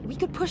now, we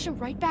could push him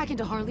right back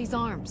into Harley's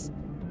arms.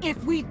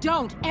 If we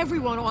don't,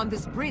 everyone on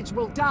this bridge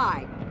will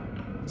die.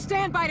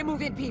 Stand by to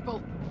move in, people.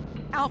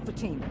 Alpha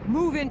team,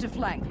 move into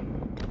flank.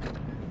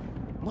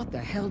 What the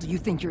hell do you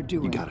think you're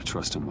doing? You gotta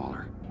trust him,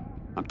 Waller.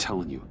 I'm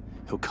telling you,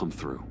 he'll come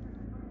through.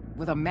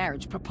 With a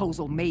marriage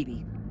proposal,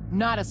 maybe.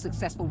 Not a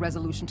successful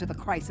resolution to the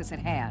crisis at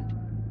hand.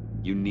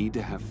 You need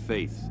to have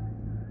faith.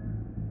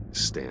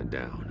 Stand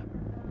down.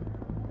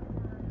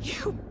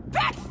 You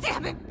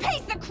backstabbing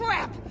piece of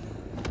crap!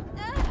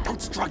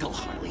 Don't struggle,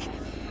 Harley.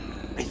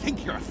 They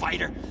think you're a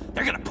fighter.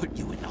 They're gonna put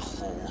you in the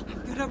hole.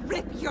 I'm gonna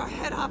rip your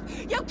head off,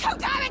 you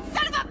two-diamond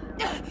son of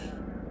a...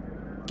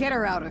 Get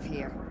her out of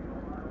here.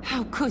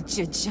 How could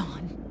you,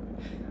 John?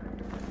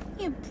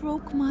 You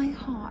broke my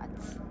heart.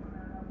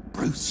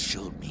 Bruce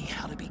showed me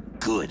how to be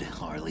good,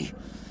 Harley.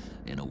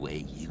 In a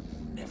way you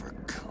never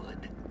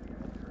could.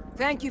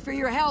 Thank you for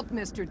your help,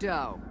 Mr.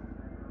 Doe.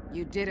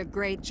 You did a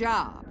great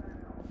job.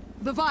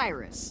 The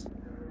virus,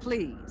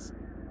 please.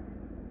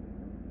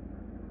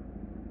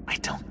 I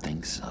don't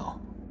think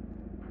so.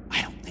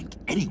 I don't think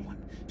anyone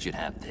should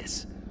have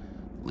this.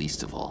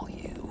 Least of all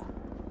you.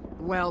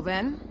 Well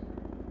then,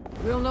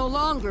 we'll no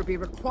longer be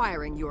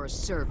requiring your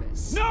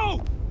service.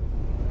 No!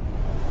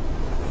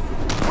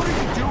 What are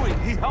you doing?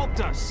 He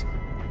helped us.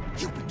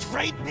 You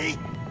betrayed me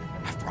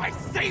after I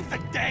saved the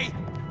day.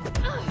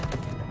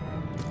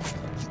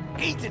 You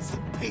agents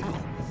and people.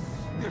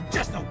 You're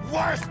just the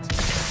worst!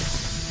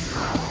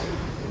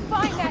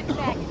 Find that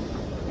neck!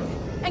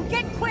 And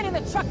get Quinn in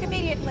the truck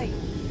immediately!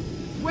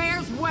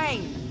 Where's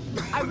Wayne?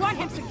 I want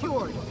him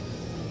secured!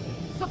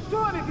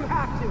 Subdue him if you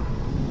have to!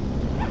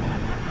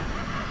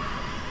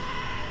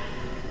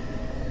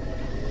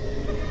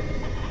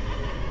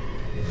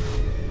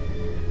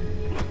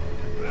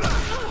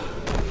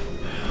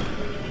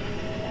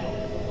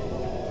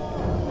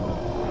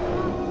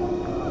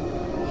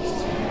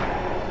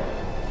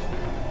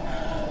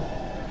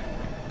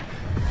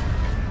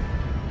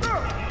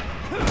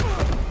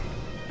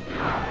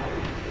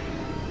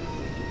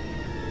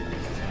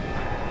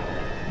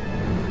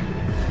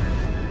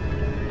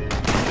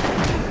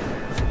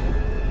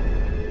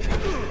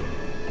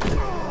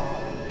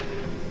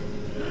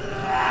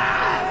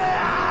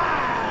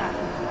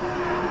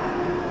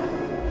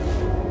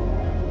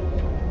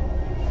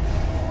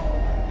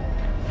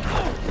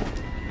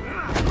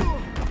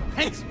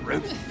 Thanks,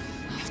 Bruce.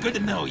 It's good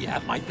to know you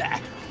have my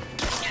back.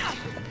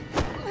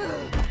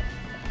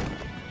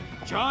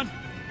 John?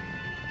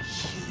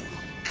 You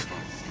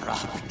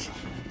corrupt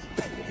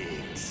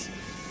pigs.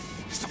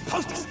 You're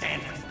supposed to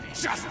stand for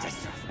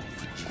justice.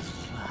 But you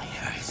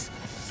liars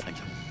and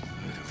you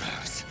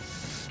murderers.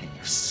 And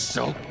you're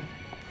so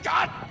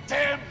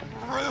goddamn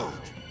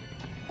rude.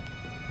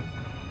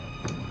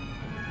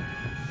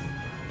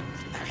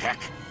 What the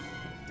heck?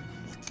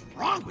 What's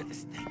wrong with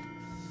this thing?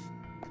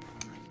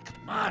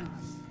 Come on.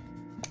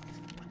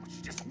 Why don't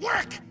you just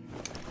work?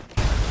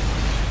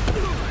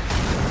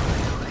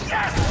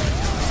 Yes!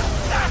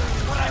 That's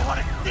what I want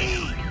to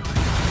see!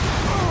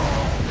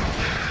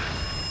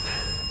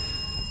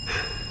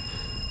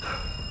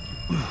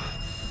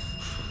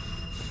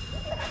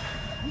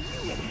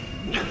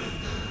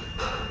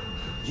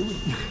 You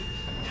and me,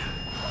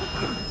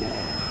 you're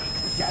dead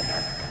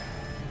together.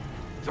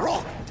 You're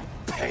all going to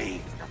pay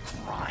for your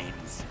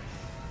crimes.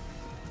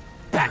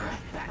 Batman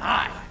and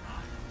I,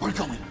 we're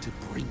going to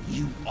bring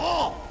you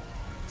all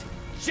to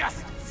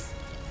justice.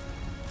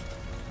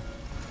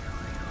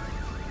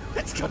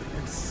 It's gonna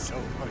be so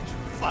much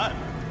fun.